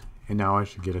int, and now I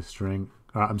should get a string,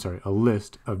 a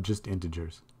list of just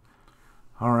integers.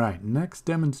 All right, next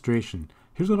demonstration.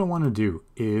 Here's what I want to do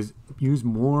is use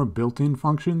more built-in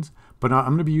functions, but I'm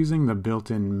going to be using the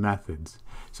built-in methods.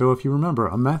 So if you remember,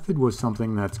 a method was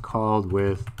something that's called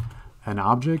with an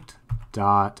object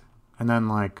dot and then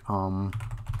like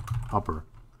upper.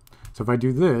 So if I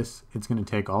do this, it's going to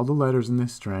take all the letters in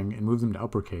this string and move them to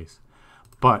uppercase.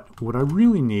 But what I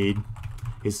really need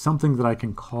is something that I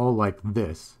can call like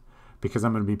this, because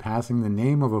I'm going to be passing the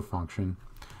name of a function.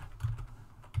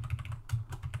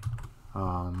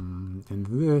 And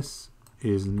this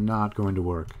is not going to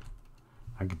work.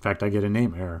 In fact, I get a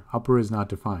name error. Upper is not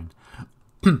defined.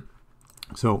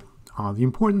 So the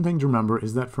important thing to remember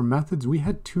is that for methods, we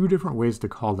had two different ways to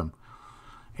call them.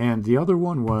 And the other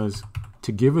one was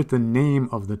to give it the name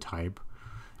of the type.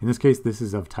 In this case, this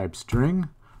is of type string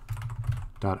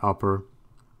dot upper.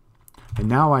 And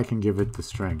now I can give it the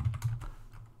string.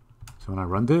 So when I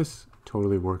run this, it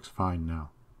totally works fine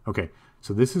now. Okay,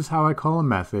 so this is how I call a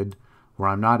method where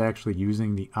I'm not actually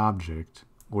using the object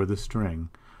or the string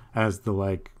as the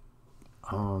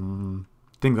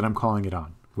thing that I'm calling it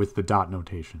on with the dot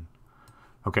notation.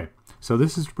 Okay, so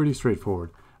this is pretty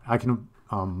straightforward. I can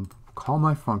call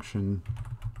my function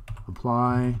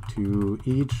apply to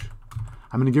each.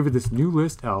 I'm going to give it this new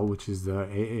list L, which is the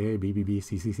AAA, BBB,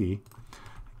 CCC,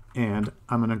 and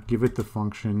I'm going to give it the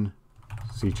function.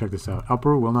 See, check this out.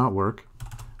 Upper will not work.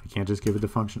 I can't just give it the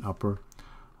function upper.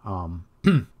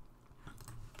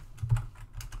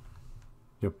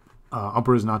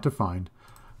 Upper is not defined.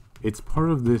 It's part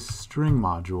of this string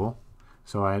module,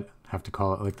 so I have to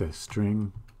call it like this,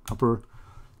 string upper.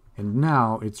 And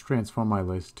now it's transformed my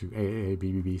list to AAA,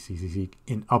 BBB, CCC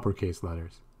in uppercase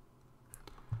letters.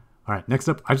 All right, next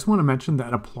up, I just want to mention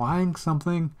that applying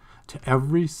something to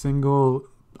every single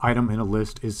item in a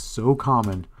list is so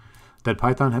common that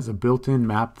Python has a built-in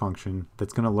map function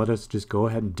that's going to let us just go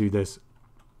ahead and do this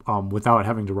without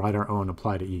having to write our own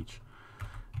apply to each.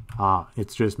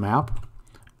 It's just map,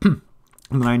 and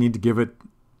then I need to give it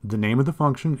the name of the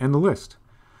function and the list.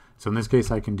 So in this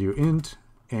case, I can do int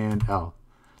and L.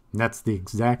 And that's the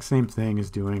exact same thing as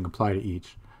doing apply to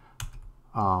each.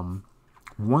 One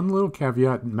little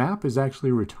caveat, map is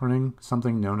actually returning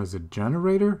something known as a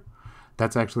generator.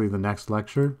 That's actually the next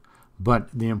lecture. But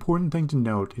the important thing to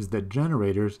note is that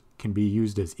generators can be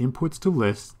used as inputs to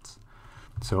lists.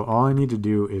 So all I need to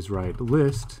do is write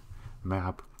list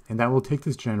map, and that will take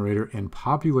this generator and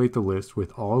populate the list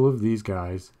with all of these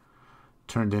guys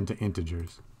turned into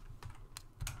integers.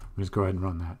 Just go ahead and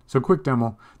run that. So quick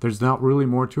demo. There's not really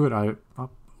more to it.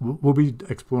 We'll be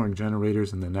exploring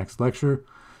generators in the next lecture,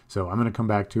 so I'm going to come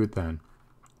back to it then.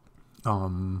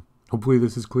 Hopefully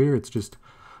this is clear. It's just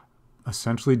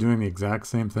essentially doing the exact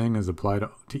same thing as apply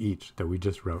to each that we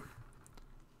just wrote.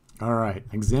 All right,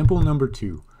 example number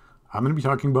 2. I'm going to be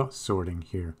talking about sorting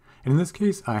here. And in this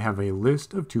case, I have a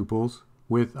list of tuples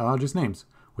with just names,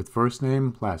 with first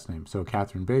name, last name. So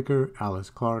Catherine Baker, Alice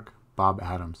Clark, Bob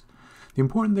Adams. The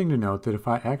important thing to note that if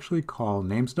I actually call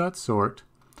names.sort,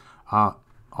 all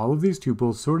of these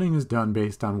tuples, sorting is done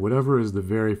based on whatever is the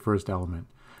very first element.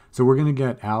 So we're going to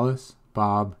get Alice,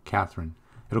 Bob, Catherine.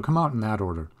 It'll come out in that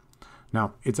order.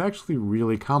 Now, it's actually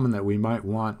really common that we might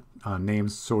want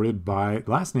names sorted by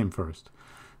last name first.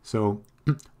 So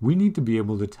we need to be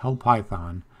able to tell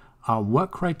Python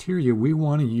what criteria we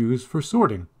want to use for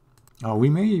sorting. We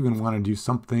may even want to do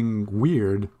something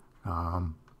weird,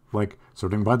 like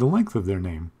sorting by the length of their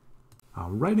name.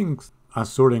 Writing a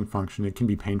sorting function, it can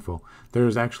be painful.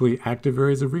 There's actually active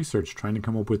areas of research trying to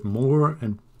come up with more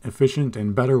and efficient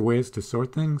and better ways to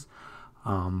sort things.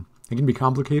 It can be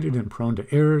complicated and prone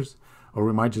to errors, or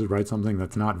we might just write something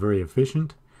that's not very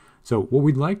efficient. So what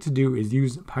we'd like to do is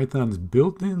use Python's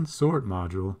built-in sort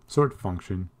module, sort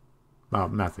function,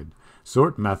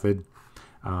 sort method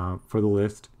for the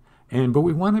list. But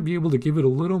we want to be able to give it a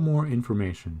little more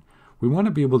information. We want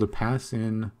to be able to pass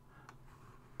in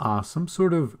some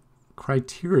sort of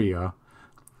criteria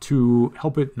to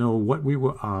help it know what we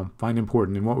find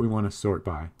important and what we want to sort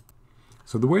by.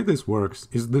 So the way this works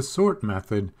is the sort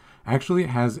method actually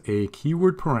has a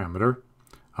keyword parameter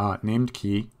named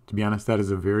key. To be honest, that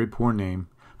is a very poor name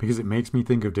because it makes me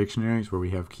think of dictionaries where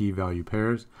we have key value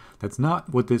pairs. That's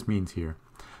not what this means here.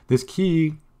 This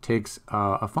key takes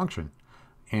a function,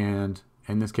 and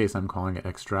in this case I'm calling it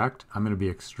extract. I'm going to be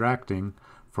extracting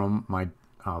from my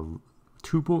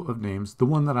tuple of names the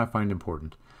one that I find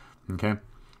important. Okay,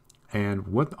 and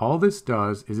what all this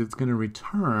does is it's going to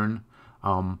return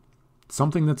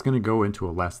something that's going to go into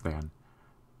a less than.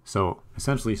 So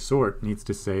essentially sort needs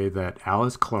to say that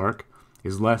Alice Clark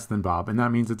is less than Bob, and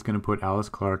that means it's going to put Alice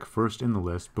Clark first in the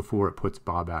list before it puts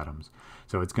Bob Adams.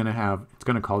 So it's going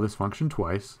to call this function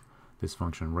twice, this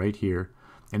function right here,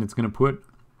 and it's going to put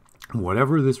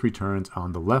whatever this returns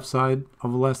on the left side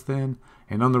of a less than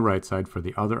and on the right side for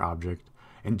the other object,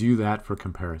 and do that for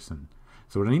comparison.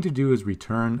 So what I need to do is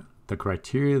return the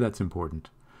criteria that's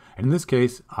important. And in this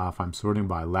case, if I'm sorting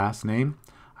by last name,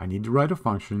 I need to write a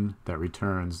function that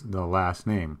returns the last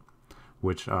name.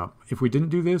 which if we didn't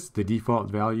do this, the default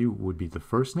value would be the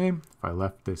first name if I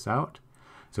left this out.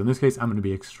 So in this case, I'm going to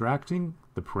be extracting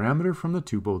the parameter from the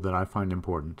tuple that I find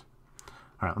important.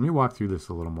 All right, let me walk through this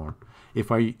a little more.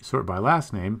 If I sort by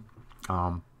last name,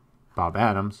 Bob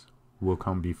Adams will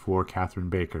come before Catherine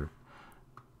Baker.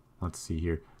 Let's see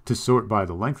here. To sort by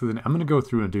the length of the name, I'm going to go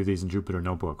through and do these in Jupyter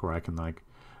Notebook where I can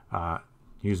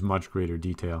use much greater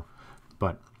detail.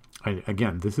 But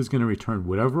again, this is going to return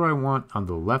whatever I want on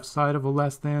the left side of a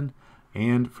less than,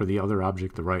 and for the other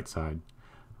object, the right side.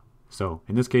 So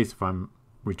in this case, if I'm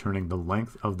returning the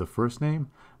length of the first name,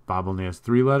 Bob only has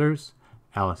 3 letters,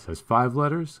 Alice has 5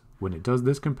 letters. When it does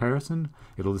this comparison,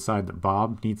 it'll decide that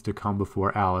Bob needs to come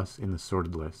before Alice in the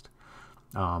sorted list.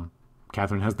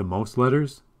 Catherine has the most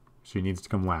letters. She needs to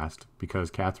come last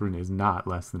because Catherine is not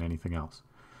less than anything else.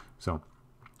 So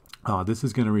this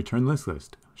is going to return this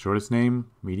list. Shortest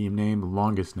name, medium name,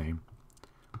 longest name.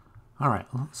 All right,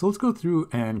 so let's go through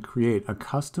and create a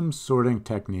custom sorting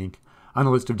technique on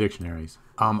a list of dictionaries.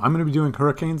 I'm going to be doing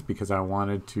hurricanes because I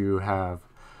wanted to have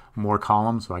more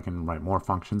columns so I can write more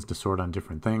functions to sort on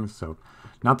different things. So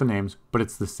not the names, but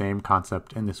it's the same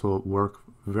concept, and this will work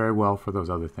very well for those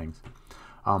other things.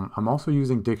 I'm also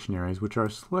using dictionaries, which are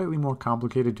slightly more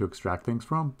complicated to extract things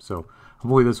from, so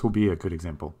hopefully this will be a good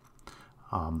example.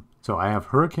 So I have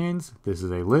hurricanes. This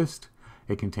is a list.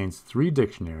 It contains 3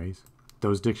 dictionaries.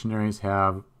 Those dictionaries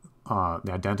have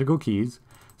the identical keys.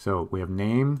 So we have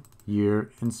name,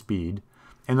 year, and speed.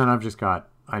 And then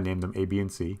I named them A, B,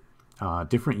 and C.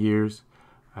 Different years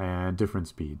and different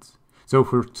speeds. So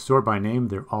if we sort by name,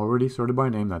 they're already sorted by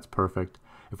name. That's perfect.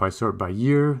 If I sort by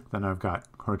year, then I've got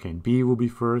Hurricane B will be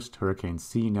first, Hurricane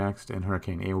C next, and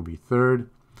Hurricane A will be third.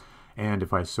 And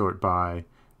if I sort by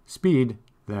speed,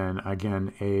 then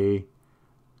again A,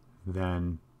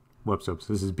 then, this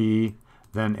is B,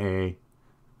 then A,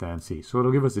 then C. So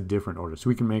it'll give us a different order, so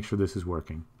we can make sure this is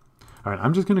working. All right,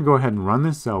 I'm just going to go ahead and run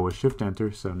this cell with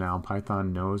Shift-Enter, so now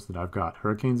Python knows that I've got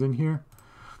hurricanes in here.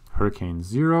 Hurricane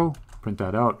 0, print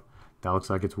that out. That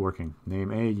looks like it's working.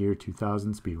 Name A, year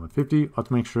 2000, speed 150. I'll have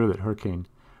to make sure that Hurricane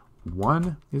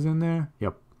 1 is in there.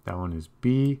 Yep, that one is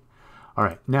B. All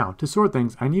right, now to sort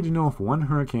things, I need to know if one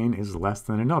hurricane is less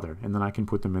than another, and then I can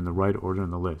put them in the right order in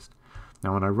the list.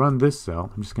 Now when I run this cell,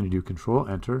 I'm just going to do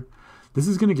Control-Enter. This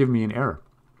is going to give me an error.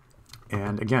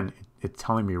 And again, it's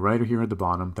telling me right here at the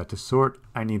bottom that to sort,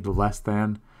 I need the less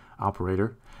than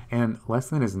operator. And less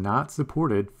than is not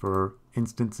supported for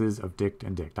instances of dict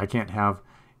and dict. I can't have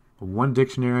one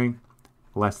dictionary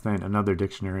less than another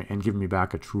dictionary and give me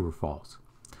back a true or false.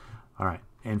 All right,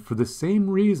 and for the same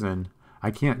reason,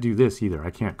 I can't do this either. I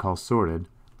can't call sorted.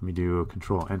 Let me do a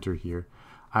Control-Enter here.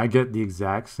 I get the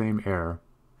exact same error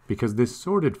because this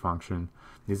sorted function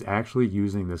is actually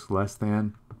using this less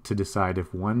than to decide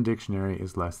if one dictionary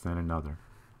is less than another.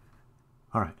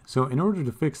 All right, so in order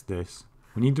to fix this,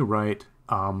 we need to write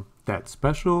that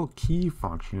special key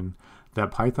function that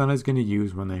Python is going to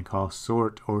use when they call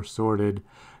sort or sorted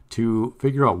to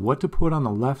figure out what to put on the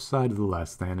left side of the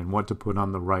less than and what to put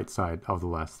on the right side of the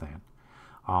less than,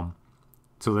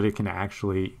 so that it can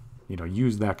actually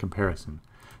use that comparison.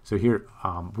 So here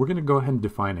we're going to go ahead and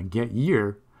define a get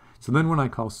year. So then when I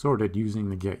call sorted using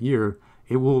the get year,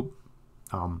 it will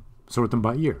sort them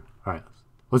by year. All right,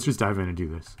 let's just dive in and do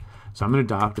this. So I'm going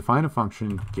to define a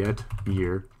function get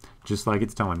year, just like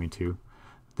it's telling me to.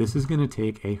 This is going to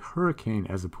take a hurricane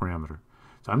as a parameter.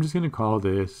 So I'm just going to call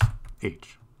this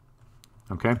H.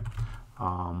 Okay?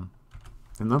 And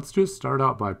let's just start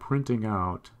out by printing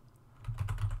out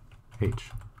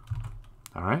H.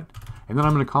 All right? And then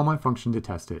I'm going to call my function to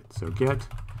test it. So get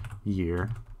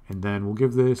year, and then we'll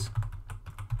give this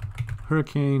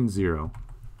hurricane 0,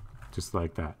 just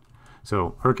like that.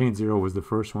 So hurricane 0 was the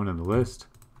first one in the list.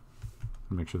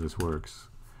 Let me make sure this works.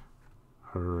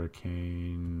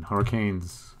 Hurricanes,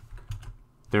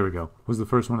 there we go, was the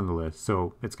first one on the list.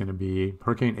 So it's going to be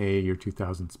Hurricane A, year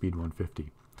 2000, speed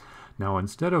 150. Now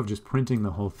instead of just printing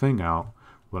the whole thing out,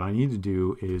 what I need to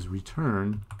do is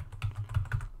return,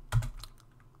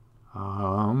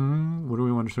 what do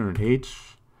we want to return? H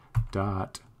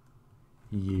dot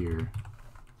year.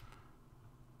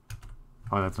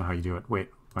 Oh, that's not how you do it. Wait,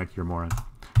 Mike, you're a moron.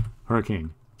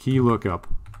 Hurricane, key lookup.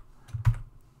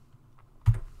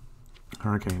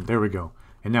 Hurricane, there we go.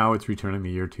 And now it's returning the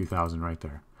year 2000 right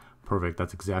there. Perfect,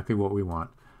 that's exactly what we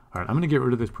want. All right, I'm going to get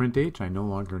rid of this print H. I no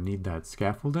longer need that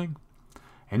scaffolding.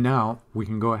 And now we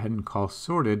can go ahead and call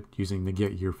sorted using the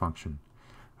get year function.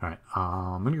 All right,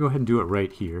 I'm going to go ahead and do it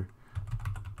right here.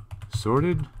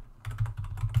 Sorted,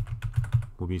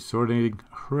 we'll be sorting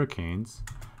hurricanes,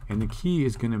 and the key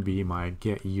is going to be my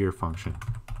get year function.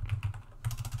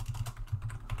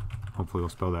 Hopefully we'll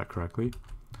spell that correctly.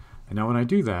 And now when I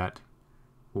do that,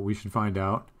 what we should find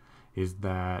out is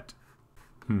that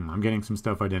I'm getting some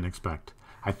stuff I didn't expect.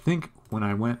 I think when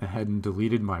I went ahead and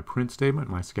deleted my print statement,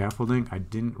 my scaffolding, I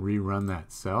didn't rerun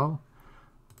that cell.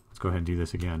 Let's go ahead and do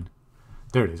this again.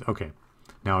 There it is. Okay.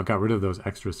 Now I got rid of those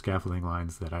extra scaffolding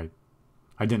lines that I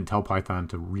didn't tell Python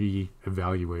to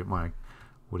re-evaluate my,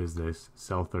 what is this,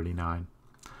 cell 39.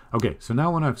 Okay, so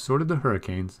now when I've sorted the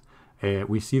hurricanes,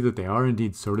 we see that they are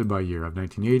indeed sorted by year of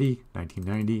 1980,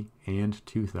 1990, and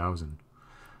 2000.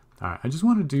 All right, I just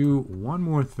want to do one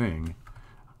more thing,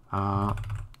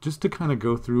 just to kind of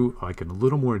go through like in a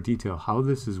little more detail how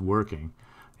this is working.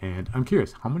 And I'm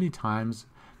curious, how many times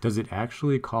does it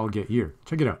actually call get year?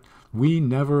 Check it out. We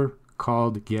never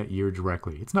called get year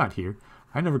directly. It's not here.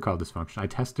 I never called this function. I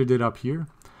tested it up here,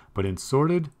 but in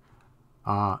sorted,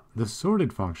 the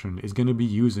sorted function is going to be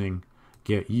using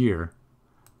get year.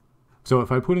 So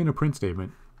if I put in a print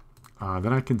statement,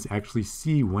 then I can actually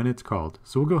see when it's called.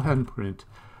 So we'll go ahead and print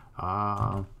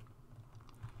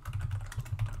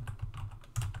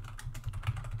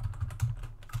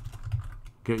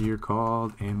get year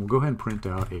called, and we'll go ahead and print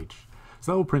out H.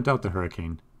 So that will print out the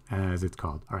hurricane as it's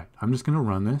called. All right, I'm just going to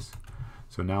run this.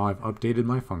 So now I've updated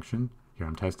my function. Here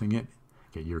I'm testing it.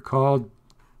 Get year called.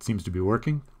 It seems to be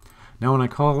working. Now when I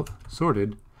call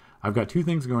sorted, I've got two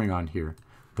things going on here.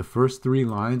 The first three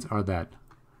lines are that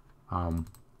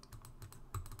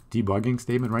debugging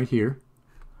statement right here.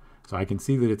 So I can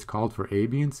see that it's called for A,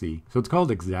 B, and C. So it's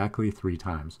called exactly 3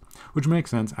 times, which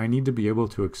makes sense. I need to be able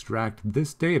to extract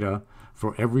this data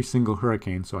for every single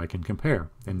hurricane so I can compare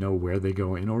and know where they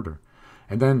go in order.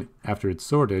 And then after it's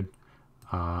sorted,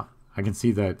 I can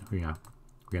see that we got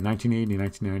 1980,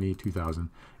 1990, 2000.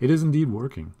 It is indeed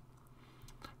working.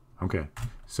 Okay,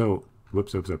 so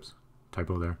whoops,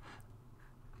 typo there.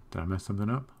 Did I mess something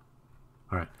up?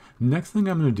 All right, next thing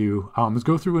I'm going to do is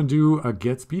go through and do a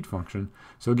get speed function.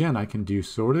 So again, I can do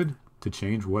sorted to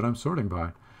change what I'm sorting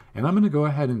by. And I'm going to go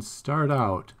ahead and start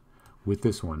out with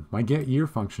this one. My get year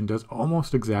function does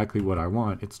almost exactly what I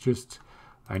want. It's just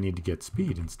I need to get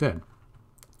speed instead.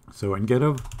 So instead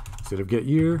of get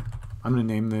year, I'm going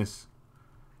to name this,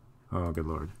 oh good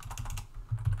lord.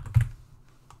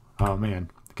 Oh man,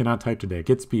 I cannot type today.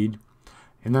 Get speed.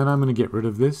 And then I'm going to get rid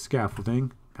of this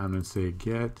scaffolding. I'm going to say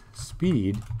get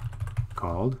speed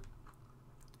called,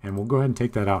 and we'll go ahead and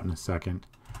take that out in a second.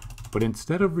 But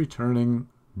instead of returning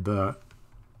the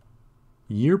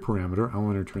year parameter, I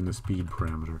want to return the speed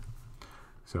parameter.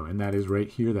 So, and that is right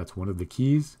here. That's one of the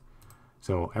keys.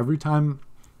 So every time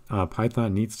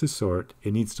Python needs to sort,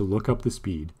 it needs to look up the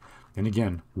speed. And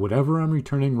again, whatever I'm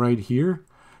returning right here,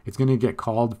 it's going to get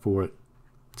called for it.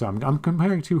 So I'm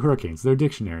comparing two hurricanes. They're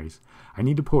dictionaries. I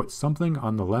need to put something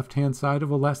on the left-hand side of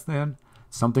a less than,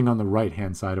 something on the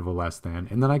right-hand side of a less than,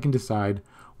 and then I can decide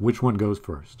which one goes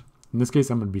first. In this case,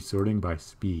 I'm going to be sorting by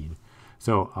speed.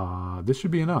 So this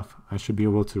should be enough. I should be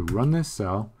able to run this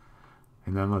cell,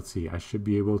 and then let's see. I should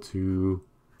be able to,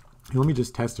 let me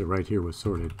just test it right here with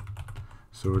sorted.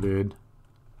 Sorted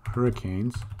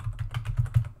hurricanes,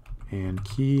 and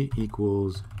key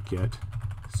equals get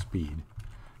speed.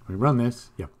 When we run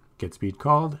this, yep, get speed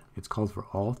called. It's called for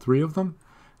all 3 of them.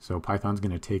 So Python's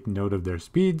going to take note of their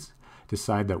speeds,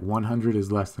 decide that 100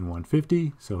 is less than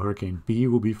 150, so hurricane B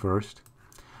will be first.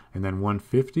 And then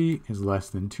 150 is less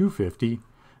than 250,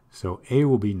 so A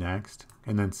will be next.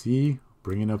 And then C,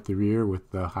 bringing up the rear with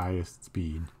the highest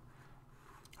speed.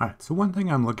 All right, so one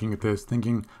thing I'm looking at this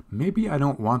thinking, maybe I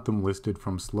don't want them listed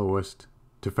from slowest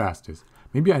to fastest.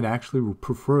 Maybe I'd actually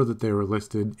prefer that they were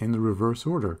listed in the reverse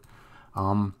order.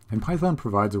 And Python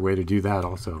provides a way to do that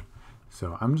also.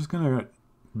 So I'm just going to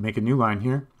make a new line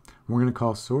here. We're going to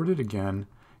call sorted again.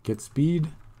 Get speed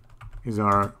is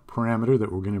our parameter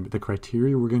that we're going to, the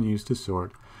criteria we're going to use to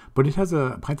sort. But it has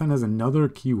Python has another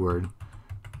keyword.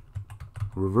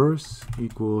 Reverse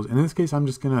equals, in this case, I'm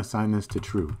just going to assign this to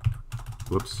true.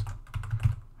 Whoops.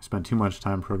 I spent too much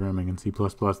time programming in C++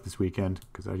 this weekend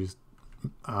because I just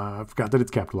forgot that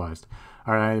it's capitalized.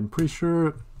 All right, I'm pretty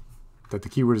sure that the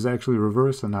keyword is actually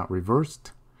reverse and not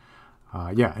reversed.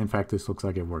 Yeah, in fact, this looks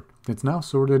like it worked. It's now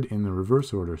sorted in the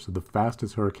reverse order. So the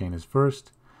fastest hurricane is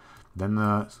first, then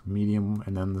the medium,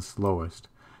 and then the slowest.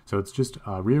 So it's just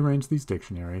rearrange these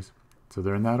dictionaries so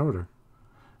they're in that order.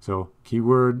 So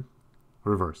keyword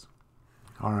reverse.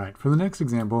 All right, for the next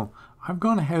example, I've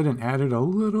gone ahead and added a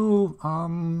little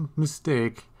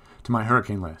mistake to my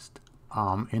hurricane list.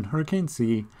 In Hurricane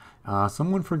C,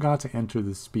 someone forgot to enter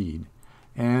the speed.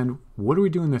 And what do we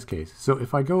do in this case? So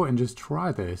if I go and just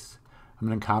try this, I'm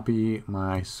going to copy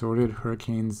my sorted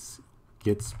hurricanes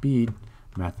get speed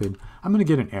method. I'm going to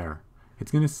get an error.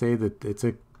 It's going to say that it's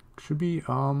a should be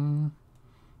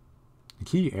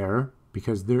key error,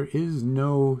 because there is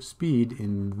no speed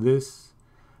in this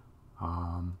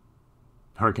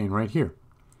hurricane right here.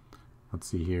 Let's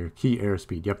see here, key error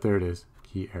speed. Yep, there it is,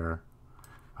 key error.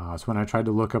 So when I tried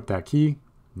to look up that key,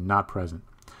 not present.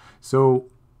 So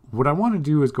what I want to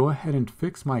do is go ahead and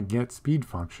fix my get speed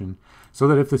function so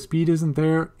that if the speed isn't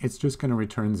there, it's just going to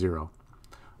return 0.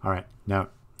 All right, now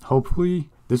hopefully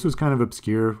this was kind of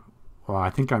obscure. Well, I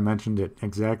think I mentioned it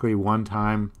exactly one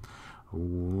time,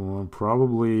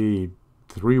 probably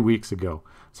 3 weeks ago.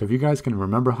 So if you guys can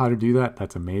remember how to do that,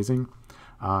 that's amazing.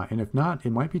 And if not,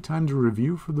 it might be time to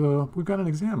review for we've got an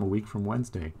exam a week from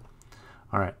Wednesday.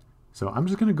 All right, so I'm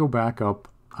just going to go back up.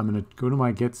 I'm going to go to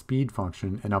my get speed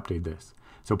function and update this.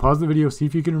 So pause the video, see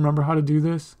if you can remember how to do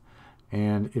this.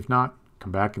 And if not,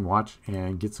 come back and watch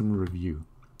and get some review.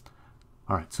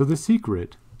 All right, so the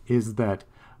secret is that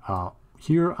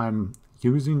here I'm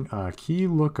using a key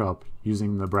lookup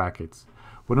using the brackets.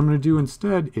 What I'm going to do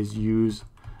instead is use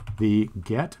the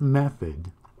get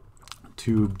method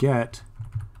to get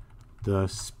the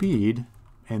speed,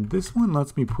 and this one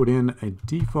lets me put in a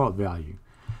default value.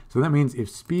 So that means if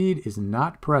speed is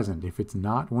not present, if it's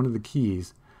not one of the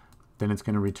keys, then it's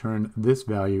going to return this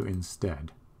value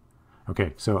instead.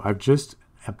 Okay, so I've just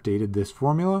updated this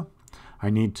formula. I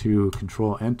need to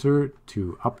Control Enter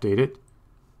to update it.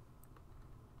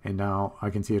 And now I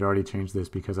can see it already changed this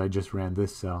because I just ran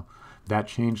this cell. That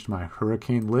changed my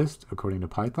hurricane list according to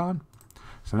Python.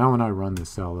 So now when I run this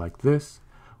cell like this,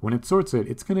 when it sorts it,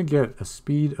 it's going to get a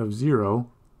speed of 0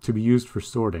 to be used for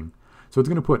sorting. So it's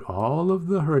going to put all of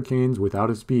the hurricanes without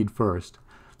a speed first,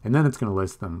 and then it's going to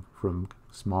list them from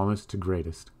smallest to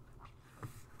greatest.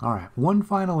 All right, one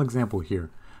final example here.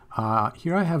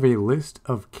 Here I have a list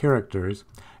of characters,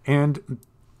 and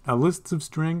lists of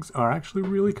strings are actually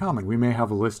really common. We may have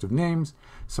a list of names.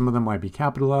 Some of them might be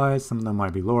capitalized, some of them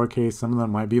might be lowercase, some of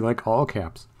them might be like all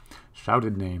caps,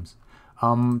 shouted names.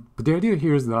 But the idea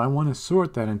here is that I want to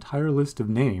sort that entire list of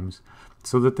names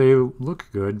so that they look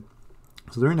good.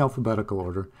 So they're in alphabetical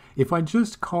order. If I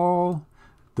just call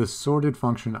the sorted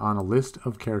function on a list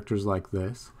of characters like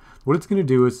this, what it's going to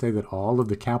do is say that all of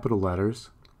the capital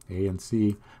letters, A and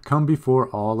C, come before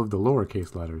all of the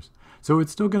lowercase letters. So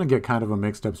it's still going to get kind of a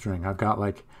mixed up string. I've got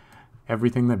like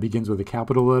everything that begins with a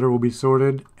capital letter will be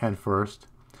sorted and first,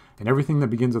 and everything that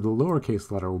begins with a lowercase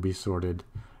letter will be sorted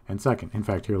and second. In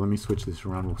fact, here, let me switch this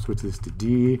around. We'll switch this to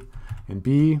D and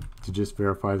B to just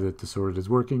verify that the sorted is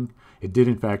working. It did,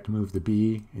 in fact, move the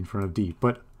B in front of D,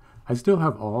 but I still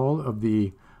have all of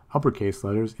the uppercase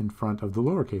letters in front of the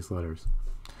lowercase letters.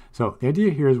 So the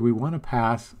idea here is we want to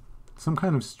pass some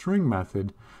kind of string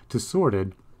method to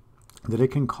sorted that it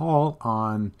can call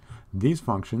on these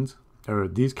functions, or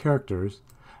these characters.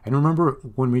 And remember,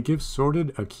 when we give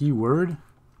sorted a keyword,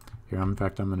 here, in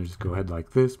fact, I'm going to just go ahead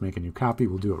like this, make a new copy.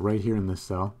 We'll do it right here in this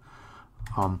cell.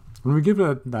 When we give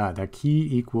that key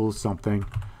equals something,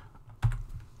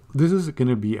 this is going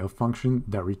to be a function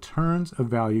that returns a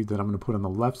value that I'm going to put on the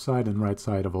left side and right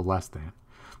side of a less than.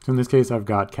 So in this case, I've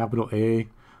got capital A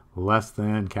less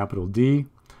than capital D.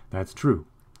 That's true.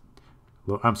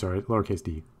 I'm sorry, lowercase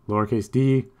d. Lowercase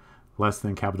d less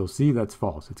than capital C, that's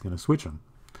false. It's going to switch them.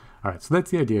 All right, so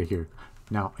that's the idea here.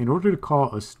 Now, in order to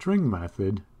call a string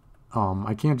method,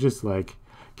 I can't just like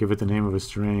give it the name of a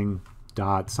string,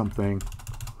 dot something.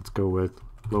 Let's go with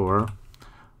lower.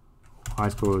 I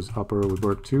suppose upper would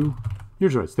work too. Your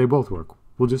choice, they both work.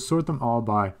 We'll just sort them all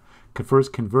by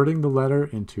first converting the letter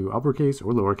into uppercase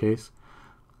or lowercase,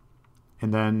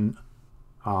 and then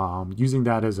using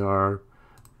that as our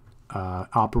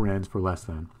operands for less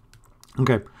than.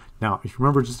 Okay, now if you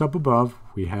remember just up above,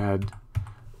 we had,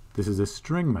 this is a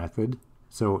string method.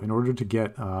 So in order to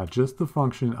get just the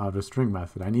function of a string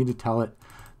method, I need to tell it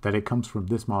that it comes from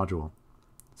this module.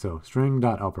 So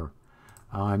string.upper.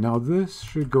 Now this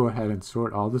should go ahead and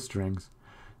sort all the strings.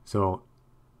 So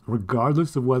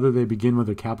regardless of whether they begin with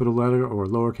a capital letter or a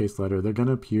lowercase letter, they're going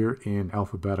to appear in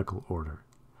alphabetical order.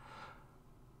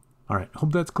 All right,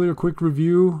 hope that's clear. Quick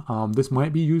review. This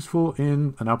might be useful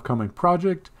in an upcoming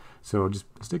project, so just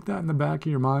stick that in the back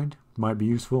of your mind. Might be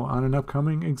useful on an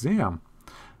upcoming exam.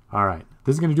 All right,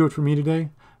 this is going to do it for me today.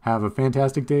 Have a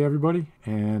fantastic day, everybody,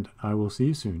 and I will see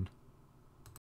you soon.